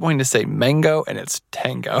I keep wanting to say mango and it's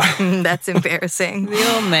tango. That's embarrassing.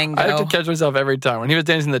 The old mango. I have to catch myself every time. When he was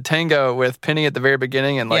dancing the tango with Penny at the very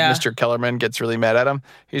beginning and like Yeah. Mr. Kellerman gets really mad at him,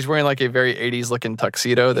 he's wearing like a very 80s looking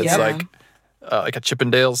tuxedo that's Yeah. like a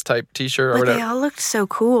Chippendales type t-shirt or But they whatever. all looked so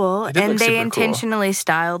cool, They did and look they super cool. intentionally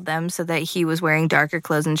styled them so that he was wearing darker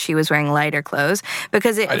clothes and she was wearing lighter clothes.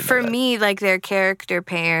 Because didn't know for that. me, like their character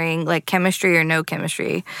pairing, like chemistry or no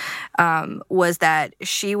chemistry, was that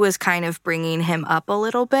she was kind of bringing him up a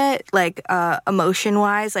little bit, like emotion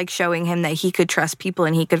wise, like showing him that he could trust people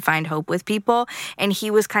and he could find hope with people, and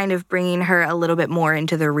he was kind of bringing her a little bit more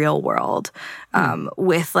into the real world,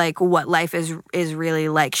 with like what life is really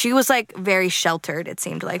like. She was like very sheltered, it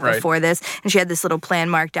seemed like, Right. before this, and she had this little plan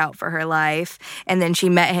marked out for her life, and then she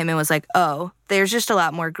met him and was like, oh, there's just a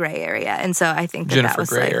lot more gray area. And so I think that Jennifer that was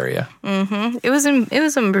Grey like, area. it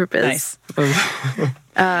was on purpose. Nice.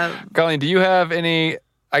 Colleen, do you have any?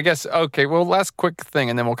 I guess okay. Well, last quick thing,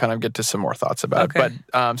 and then we'll kind of get to some more thoughts about Okay. it.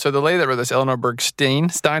 But so the lady that wrote this, Eleanor Bergstein,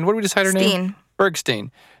 what did we decide her name? Steen.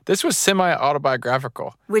 Bergstein. This was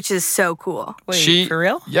semi-autobiographical. Which is so cool. Wait, for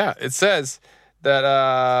real? Yeah, it says that,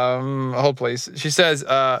 hold please. She says,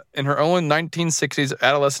 in her own 1960s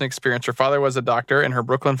adolescent experience, her father was a doctor and her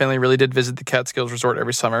Brooklyn family really did visit the Catskills Resort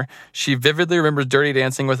every summer. She vividly remembers Dirty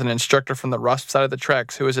Dancing with an instructor from the rough side of the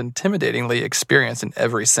tracks who was intimidatingly experienced in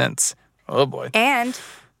every sense. Oh boy. And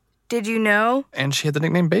did you know? And she had the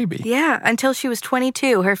nickname Baby. Yeah, until she was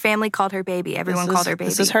 22, her family called her Baby. Everyone called her Baby.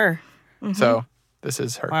 This is her. So this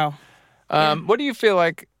is her. Wow. What do you feel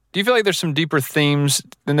like? Do you feel like there's some deeper themes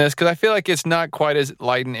than this? Because I feel like it's not quite as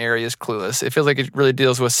light and airy as Clueless. It feels like it really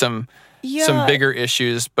deals with some bigger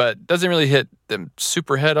issues, but doesn't really hit them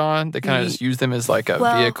super head on. They kind of just use them as like a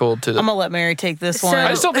vehicle to. I'm gonna let Mary take this one.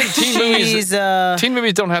 I just don't think teen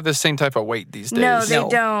movies don't have the same type of weight these days. No, they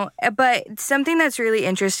don't. But something that's really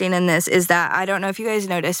interesting in this is that I don't know if you guys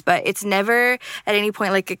noticed, but it's never at any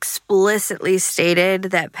point like explicitly stated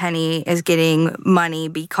that Penny is getting money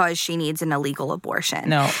because she needs an illegal abortion.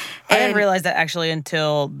 No, I didn't realize that actually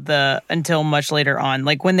until much later on.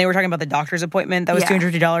 Like when they were talking about the doctor's appointment, that was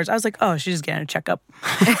 $250. I was like, oh, she's just getting a checkup.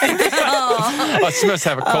 She must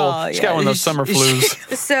have a cold. She got one of those summer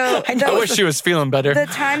flus. So I wish she was feeling better. The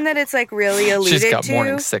time that it's like really alluded to. She's got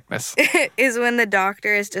morning sickness. Is when the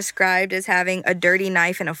doctor is described as having a dirty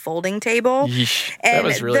knife and a folding table. Yeesh, and that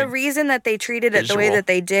was really the reason that they treated it the way that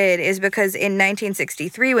they did is because in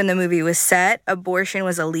 1963, when the movie was set, abortion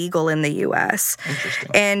was illegal in the U.S.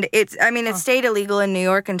 Interesting. And it stayed illegal in New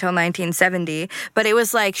York until 1970, but it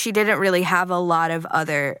was like she didn't really have a lot of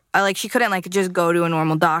other, like she couldn't like just go to a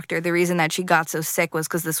normal doctor. The reason that she got so sick was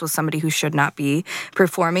because this was somebody who should not be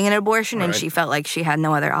performing an abortion, and she felt like she had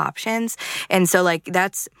no other options. And so like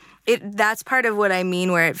that's part of what I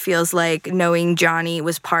mean, where it feels like knowing Johnny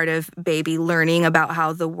was part of Baby learning about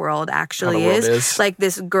how the world actually is. Like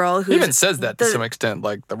this girl who even says that to some extent,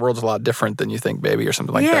 like the world's a lot different than you think, baby, or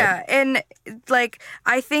something like that. Yeah, and like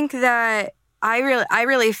I think that I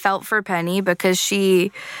really felt for Penny because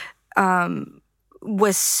she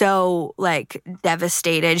was so like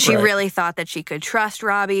devastated. She really thought that she could trust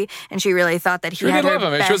Robbie, and she really thought that he had her love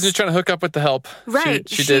him. best. She wasn't just trying to hook up with the help. Right.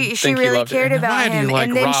 She did. She really cared about him. Why do you like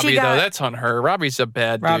and then Robbie though? That's on her. Robbie's a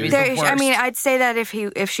bad dude. I mean, I'd say that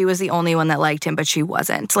if she was the only one that liked him, but she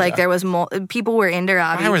wasn't. Like there was people were into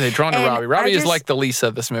Robbie. Why were they drawn to Robbie? Robbie is like the Lisa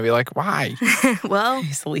of this movie. Like why? Well,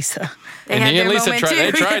 he's the Lisa. And he and Lisa tried.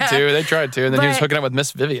 They tried to, and then he was hooking up with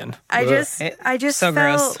Miss Vivian. I just so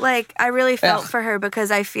felt gross. like I really felt for her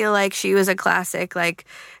because I feel like she was a classic, like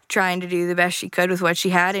trying to do the best she could with what she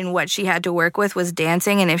had, and what she had to work with was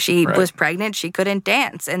dancing, and if she was pregnant, she couldn't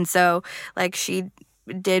dance, and so like she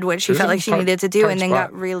did what she felt like she needed to do, and then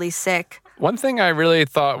got really sick. One thing I really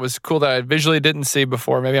thought was cool that I visually didn't see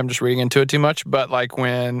before, maybe I'm just reading into it too much, but like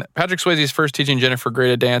when Patrick Swayze is first teaching Jennifer Grey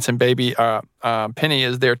to dance and Baby Penny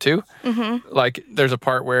is there too, like there's a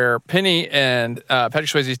part where Penny and Patrick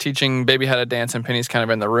Swayze is teaching Baby how to dance and Penny's kind of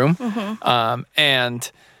in the room,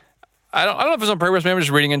 and I don't know if it's on purpose, maybe I'm just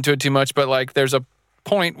reading into it too much, but like there's a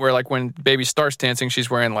point where like when Baby starts dancing, she's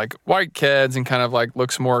wearing like white kids and kind of like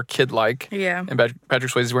looks more kid-like. Yeah. And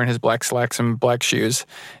Patrick Swayze is wearing his black slacks and black shoes.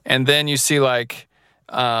 And then you see like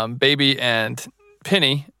Baby and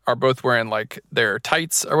Penny are both wearing like their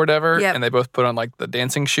tights or whatever. Yep. And they both put on like the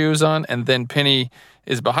dancing shoes on. And then Penny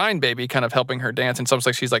is behind Baby, kind of helping her dance. And it's almost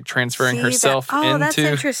like she's like transferring herself into. That's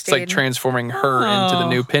interesting. It's like transforming her into the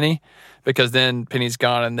new Penny. Because then Penny's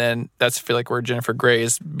gone, and then that's I feel like where Jennifer Grey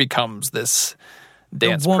becomes this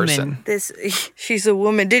dance person. She's a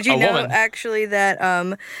woman. Did you know actually that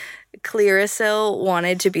Clearasil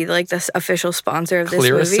wanted to be like the official sponsor of this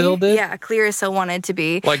movie? Clearasil did? Yeah, Clearasil wanted to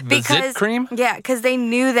be. Like the zit cream? Yeah, because they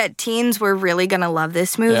knew that teens were really going to love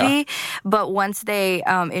this movie. But once they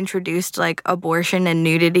introduced like abortion and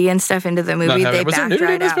nudity and stuff into the movie, they backed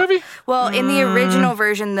right out. Movie? Well, in the original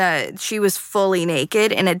version, she was fully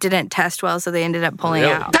naked and it didn't test well, so they ended up pulling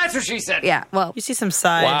out. That's what she said. Yeah, well. You see some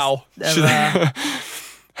sides. Wow. There's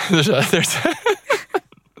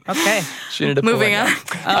okay. She ended up moving on.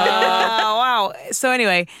 Wow. So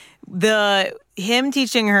anyway, him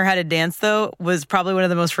teaching her how to dance though was probably one of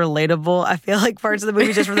the most relatable, I feel like, parts of the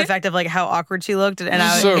movie, just from the fact of like how awkward she looked,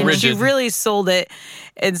 and she really sold it.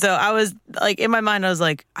 And so I was like, in my mind, I was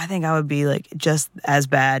like, I think I would be like just as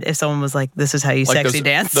bad if someone was like, "This is how you sexy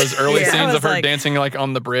dance." Those early scenes of her dancing like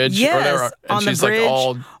on the bridge, or whatever, and on she's the bridge,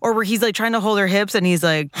 like or where he's like trying to hold her hips, and he's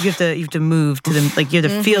like, "You have to move to them, like you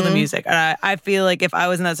have to feel the music." And I feel like if I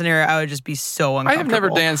was in that scenario, I would just be so uncomfortable. I have never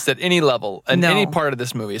danced at any level in any part of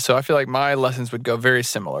this movie, so I feel like my lessons would go very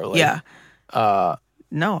similarly. Yeah.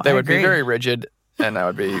 They would be very rigid, and I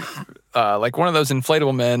would be like one of those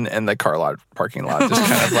inflatable men in the car lot parking lot, just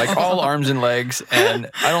kind of like all arms and legs, and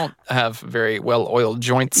I don't have very well-oiled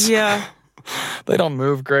joints. Yeah. They don't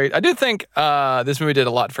move great. I do think this movie did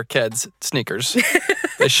a lot for kids' sneakers.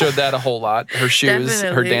 They showed that a whole lot. Her shoes,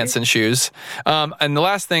 her dancing shoes. And the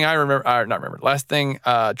last thing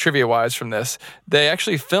trivia-wise from this, they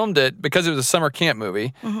actually filmed it because it was a summer camp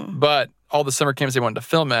movie, but all the summer camps they wanted to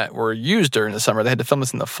film at were used during the summer. They had to film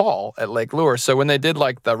this in the fall at Lake Lure. So when they did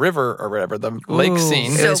like the river or whatever, the lake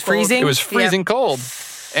scene, it was freezing. It was freezing cold.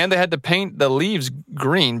 And they had to paint the leaves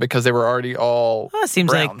green because they were already all That seems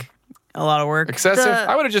brown. like a lot of work. Excessive.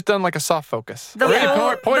 I would have just done like a soft focus. The Or maybe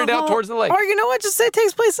whole- pointed the out whole- towards the lake. Or you know what? Just say it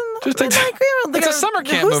takes place in Just like, it's a summer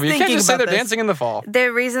camp who's movie. You can't thinking just say about they're this? dancing in the fall.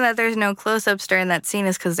 The reason that there's no close-ups during that scene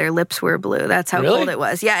is because their lips were blue. That's how Really? cold it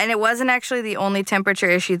was. Yeah, and it wasn't actually the only temperature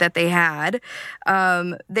issue that they had.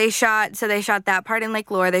 They shot that part in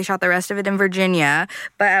Lake Lure. They shot the rest of it in Virginia.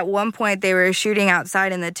 But at one point, they were shooting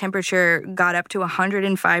outside, and the temperature got up to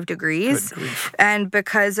 105 degrees. And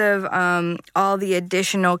because of all the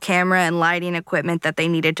additional camera and lighting equipment that they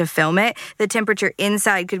needed to film it, the temperature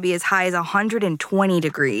inside could be as high as 120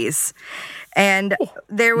 degrees. And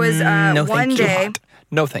there was no, one thank you. day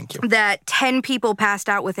No, thank you. that 10 people passed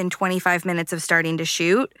out within 25 minutes of starting to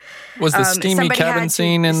shoot. Was the steamy somebody cabin had to-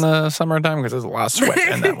 scene in the summertime? Because there's a lot of sweat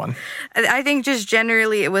in that one. I think just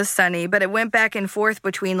generally it was sunny, but it went back and forth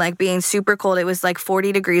between like being super cold. It was like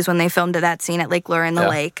 40 degrees when they filmed that scene at Lake Lure in the Yeah.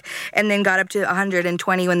 lake, and then got up to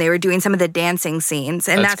 120 when they were doing some of the dancing scenes.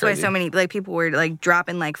 And That's that's why crazy. so many like people were like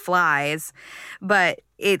dropping like flies. But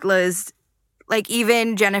it was like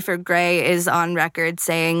even Jennifer Grey is on record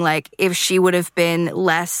saying like if she would have been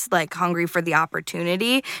less like hungry for the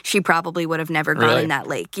opportunity, she probably would have never gone Really? in that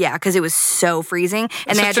lake. Yeah, because it was so freezing,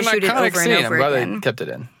 and they had Such to an shoot it iconic over scene. and over I'm glad again. they kept it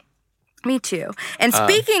in. Me too. And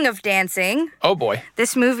speaking of dancing, Oh boy,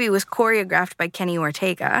 this movie was choreographed by Kenny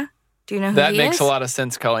Ortega. Do you know who that he makes is? a lot of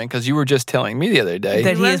sense, Colleen, because you were just telling me the other day.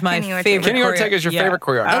 That he love is my Kenny Ortega. favorite. Kenny Ortega is your favorite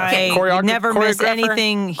choreographer. Okay. I never miss choreographer?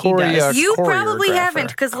 anything he does. You probably Choreographer. haven't,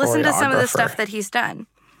 because listen to some of the Choreographer. stuff that he's done.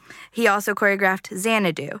 He also choreographed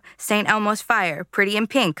Xanadu, St. Elmo's Fire, Pretty in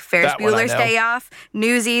Pink, Ferris That one I Bueller's know. Day Off,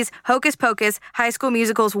 Newsies, Hocus Pocus, High School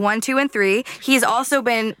Musicals 1, 2, and 3. He's also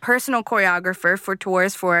been personal choreographer for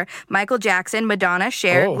tours for Michael Jackson, Madonna,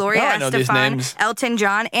 Cher, Oh, Gloria now I know these Estefan, names. Elton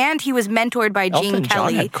John, and he was mentored by Gene Elton John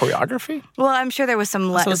Kelly. had choreography? Well, I'm sure there was some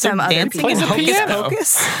So is there some other dancing people. in Plays the Hocus piano.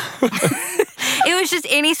 Pocus? It was just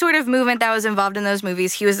any sort of movement that was involved in those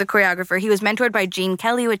movies. He was the choreographer. He was mentored by Gene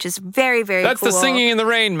Kelly, which is very, very That's cool. the Singing in the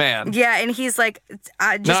Rain Man. Yeah, and he's like just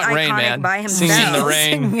Not iconic Rain Man. by himself. Singing in the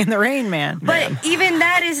Rain. Singing in the Rain, man. But even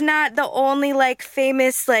that is not the only like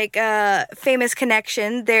famous famous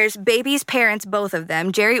connection. There's Baby's parents, both of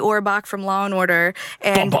them, Jerry Orbach from Law and Order,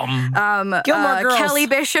 and Gilmore Girls. Kelly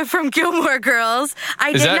Bishop from Gilmore Girls. I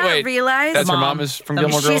Is did that not wait? realize That's her Mom. mom is from She's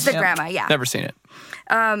Gilmore Girls. she's the grandma. Yeah. Never seen it.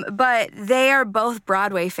 But they are both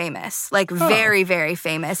Broadway famous, like very, very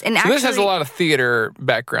famous. And So actually, this has a lot of theater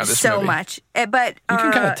background. This so movie. much. But You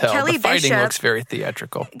can kind of tell. Kelly The fighting Bishop, looks very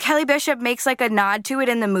theatrical. Kelly Bishop makes like a nod to it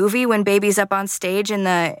in the movie when Baby's up on stage in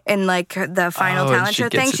like the final Oh, and talent she show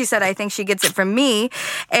gets thing. it. She said, "I think she gets it from me,"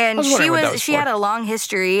 and was wondering what that was she for. had a long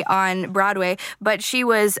history on Broadway, but she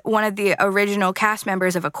was one of the original cast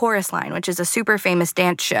members of A Chorus Line, which is a super famous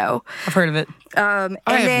dance show. I've heard of it. And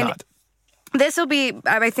I have then not. this will be,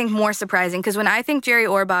 I think, more surprising because when I think Jerry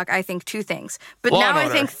Orbach, I think two things. But Law now and I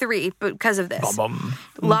Order. think three because of this. Bum.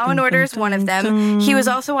 Law and Order is one of them. He was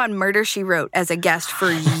also on Murder, She Wrote as a guest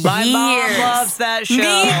for years. My mom loves that show.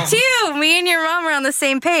 Me too. Me and your mom are on the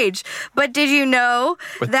same page. But did you know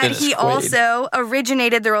With that Dennis he Quaid. also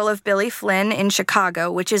originated the role of Billy Flynn in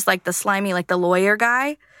Chicago, which is like the slimy, like the lawyer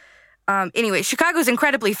guy? Anyway, Chicago's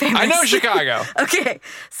incredibly famous. I know Chicago. Okay,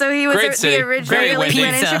 so he was Great city. the original Very Billy windy.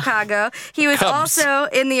 Flynn in Pizza. Chicago. He was Cubs. also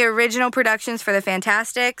in the original productions for The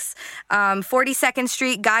Fantastics, 42nd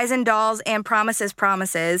Street, Guys and Dolls, and Promises,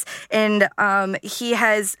 Promises. And he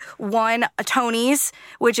has won Tonys,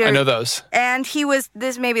 which are I know those. and he was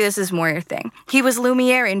maybe this is more your thing. He was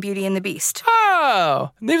Lumiere in Beauty and the Beast.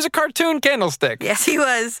 Oh, he was a cartoon candlestick. Yes, he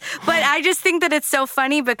was. But I just think that it's so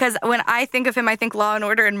funny because when I think of him, I think Law and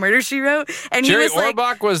Order and Murder, She Wrote. And Jerry he was like,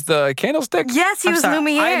 Orbach was the candlestick? yes, he I'm was sorry.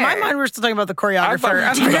 Lumiere. In my mind, we're still talking about the I thought,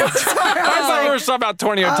 choreographer. I thought we were talking about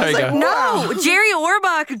Tony Ortega. No, Jerry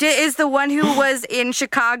Orbach is the one who was in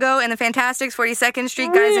Chicago and the Fantastics, 42nd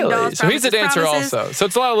Street, Guys and Dolls. So he's a Promises, dancer Promises. also. So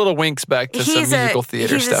it's a lot of little winks back to some musical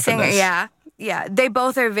theater he's stuff a singer, in this. yeah. Yeah, they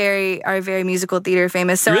both are very musical theater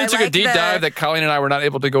famous. So You really I took like a deep the, dive that Colleen and I were not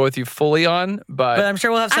able to go with you fully on, But I'm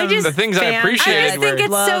sure we'll have some. just- The things I fans appreciate I that just think it's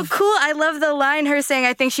love. so cool. I love the line her saying,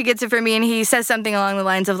 "I think she gets it from me," and he says something along the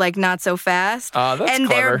lines of like, "Not so fast." That's and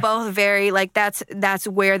clever. they're both very like that's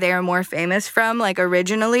where they are more famous from, like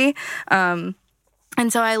originally.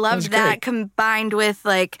 And so I loved That's that great. combined with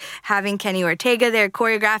like having Kenny Ortega there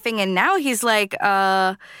choreographing, and now he's like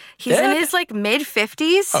he's Dead? in his like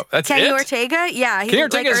mid-50s. Oh, that's Kenny it? Ortega, yeah, he's Kenny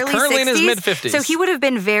Ortega like is early currently in his 60s. mid-50s. So he would have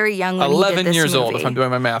been very young when he did 11 this years old, movie. if I'm doing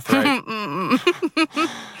my math right.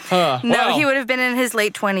 No, Wow. he would have been in his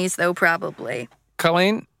late 20s though, probably.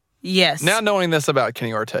 Colleen, Yes. now knowing this about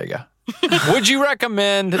Kenny Ortega, Would you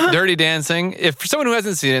recommend Dirty Dancing if for someone who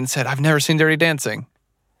hasn't seen it and said, I've never seen Dirty Dancing?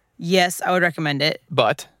 Yes, I would recommend it.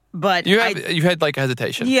 But you had like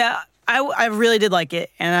hesitation. Yeah, I really did like it,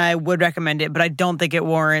 and I would recommend it, but I don't think it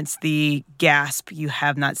warrants the gasp you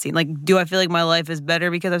have not seen. Like, do I feel like my life is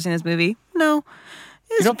better because I've seen this movie? No.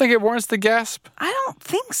 You don't think it warrants the gasp? I don't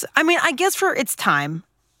think so. I mean, I guess for its time,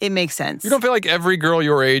 it makes sense. You don't feel like every girl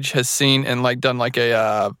your age has seen and like done like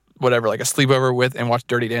a like a sleepover with and watched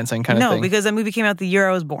Dirty Dancing kind of thing? No, because that movie came out the year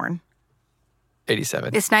I was born.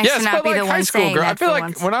 87. It's nice to not be the one saying girl. I that's feel the like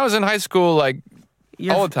ones. when I was in high school, like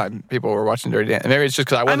all the time, people were watching Dirty Dancing. Maybe it's just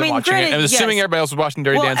because I wasn't watching it. I was assuming everybody else was watching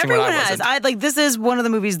Dirty Dancing when I wasn't. Has. This is one of the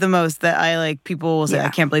movies the most that I like. People will say, "I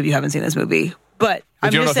can't believe you haven't seen this movie." But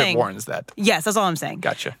I'm you don't just know saying, if it warrants that. Yes, that's all I'm saying.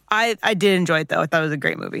 Gotcha. I did enjoy it though. I thought it was a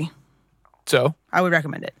great movie. So I would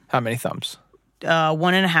recommend it. how many thumbs?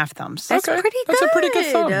 1.5 thumbs. That's Okay. pretty good. That's a pretty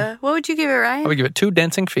good thumb. What would you give it, Ryan? I would give it 2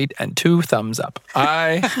 dancing feet and 2 thumbs up.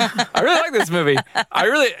 I really like this movie.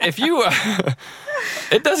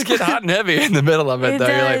 It does get hot and heavy in the middle of it, It though.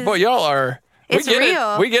 You're like, does. boy, y'all are. It's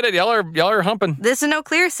real. We get it. Y'all are humping. This is no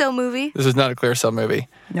Clearasil movie. This is not a Clear Cell movie.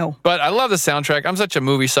 No. But I love the soundtrack. I'm such a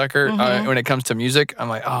movie sucker when it comes to music. I'm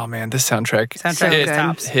like, oh man, this soundtrack, Soundtrack it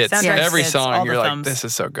tops. hits Soundtrack every hits song. all You're the like, thumbs. this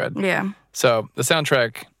is so good. Yeah. So the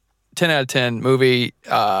soundtrack, 10 out of 10. Movie,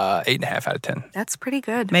 8.5 out of 10. That's pretty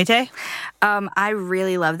good. Mayte? I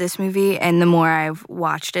really love this movie, and the more I've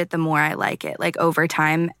watched it, the more I like it. Like, over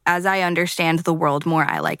time, as I understand the world more,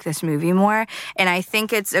 I like this movie more. And I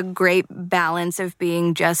think it's a great balance of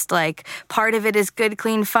being just, like, part of it is good,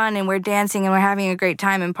 clean fun, and we're dancing and we're having a great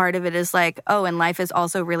time, and part of it is like, oh, and life is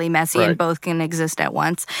also really messy, Right. and both can exist at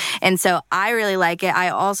once. And so I really like it. I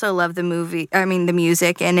also love the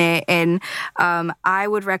music in it, and I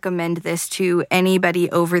would recommend this to anybody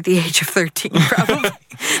over the age of 13, probably.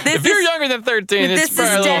 If you're younger than 13, it's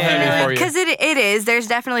probably a little heavy for you. Because it is. There's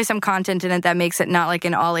definitely some content in it that makes it not like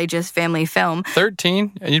an all ages family film.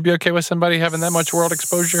 13? And you'd be okay with somebody having that much world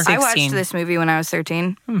exposure? I watched 16. this movie when I was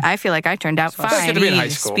 13. I feel like I turned out I could fine. be in high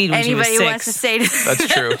school. Speed when she was Anybody wants to 6. say to That's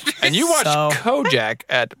true. And you watched So- Kojak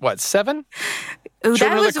at, what, 7? Ooh, that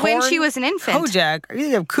Children of was the when Corn? she was an infant. Kojak. Are you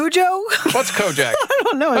thinking of Cujo? What's Kojak? I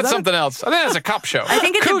don't know. Is That's that something else. I think that's a cop show. I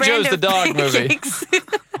think it's Cujo's a brand the of dog movie. pancakes.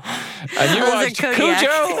 And you Those are watched Kodiak.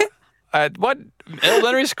 Cujo at what?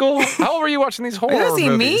 Elementary school? How old were you watching these horror you asking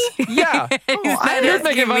movies? me? Yeah. I You're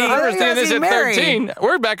thinking about understanding this at Mary. 13.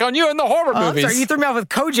 We're back on you in the horror I'm movies. sorry, you threw me off with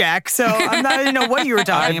Kojak, so I didn't know what you were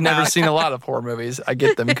talking I've about. never seen a lot of horror movies. I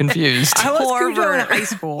get them confused. I was Cujo Horror. in high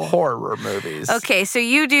school. Horror movies. Okay, so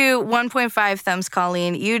you do 1.5 thumbs,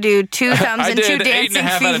 Colleen. You do 2 thumbs I and 2 did dancing 8.5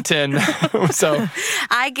 out of feet. 10. So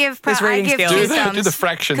I give This rating 2 scale. thumbs. do the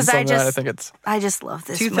fractions 'cause on that. I think it's I just love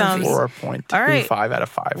this 2 movie. thumbs. 4.25 All right. out of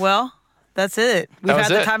 5. Well, that's it. We've That was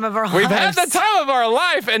had the it. time of our lives. We've had the time of our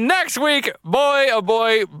life. And next week, boy, oh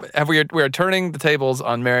boy, we are turning the tables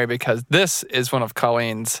on Mary because this is one of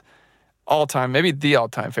Colleen's all-time, maybe the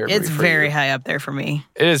all-time favorite It's movie for very you. high up there for me.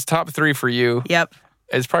 It is top 3 for you. Yep.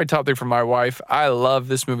 It's probably top 3 for my wife. I love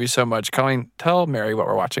this movie so much. Colleen, tell Mary what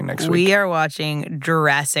we're watching next week. We are watching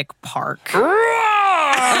Jurassic Park. Roar!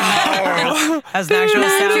 As an actual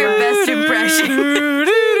Not sound. your best impression.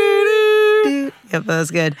 Yep, that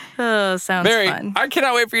was good. Oh, sounds Mary, fun. I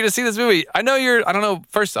cannot wait for you to see this movie. I don't know,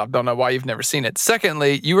 first off, don't know why you've never seen it.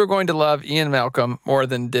 Secondly, you were going to love Ian Malcolm more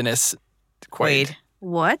than Dennis Quaid. Wade.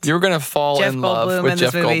 What? You were going to fall Jeff in love Goldblum with in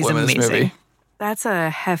Jeff this movie is Goldblum in this amazing. movie. That's a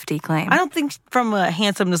hefty claim. I don't think from a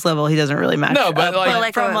handsomeness level he doesn't really match. No, but up,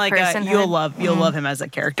 like- from a like personhood? you'll love him as a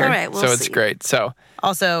character. All right, we'll So it's see. great. So,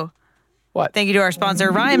 Also, what? thank you to our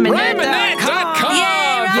sponsor Ryan Manette. RyanManette.com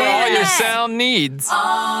Yay, for all Ryan your Manette. sound needs.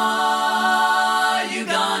 Are you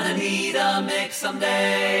gonna need a mix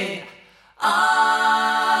someday? I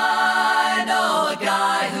know a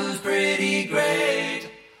guy who's pretty great.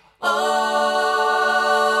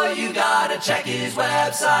 Oh, you gotta check his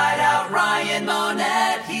website out, Ryan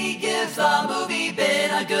Monette. He gives the movie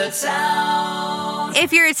bin a good sound.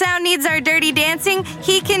 If your sound needs our dirty dancing,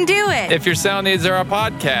 he can do it. If your sound needs are a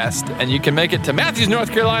podcast and you can make it to Matthews,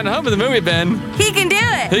 North Carolina, home of the movie bin, He can do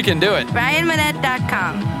it. he can do it.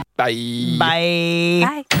 RyanManette.com. Bye. Bye.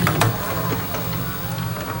 Bye.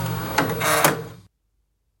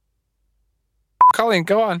 Colleen,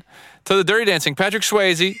 go on. To the Dirty Dancing, Patrick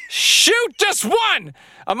Swayze. Shoot just one!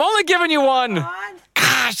 I'm only giving you one.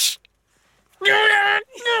 Gosh.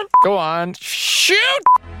 Go on. Shoot!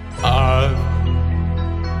 I've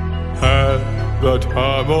had the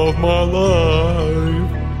time of my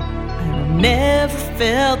life. Never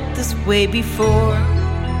felt this way before.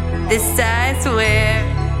 This I swear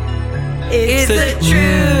It's is the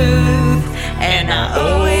truth, and I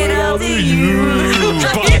owe it all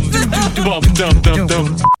Bum, dum, dum,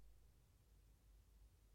 dum.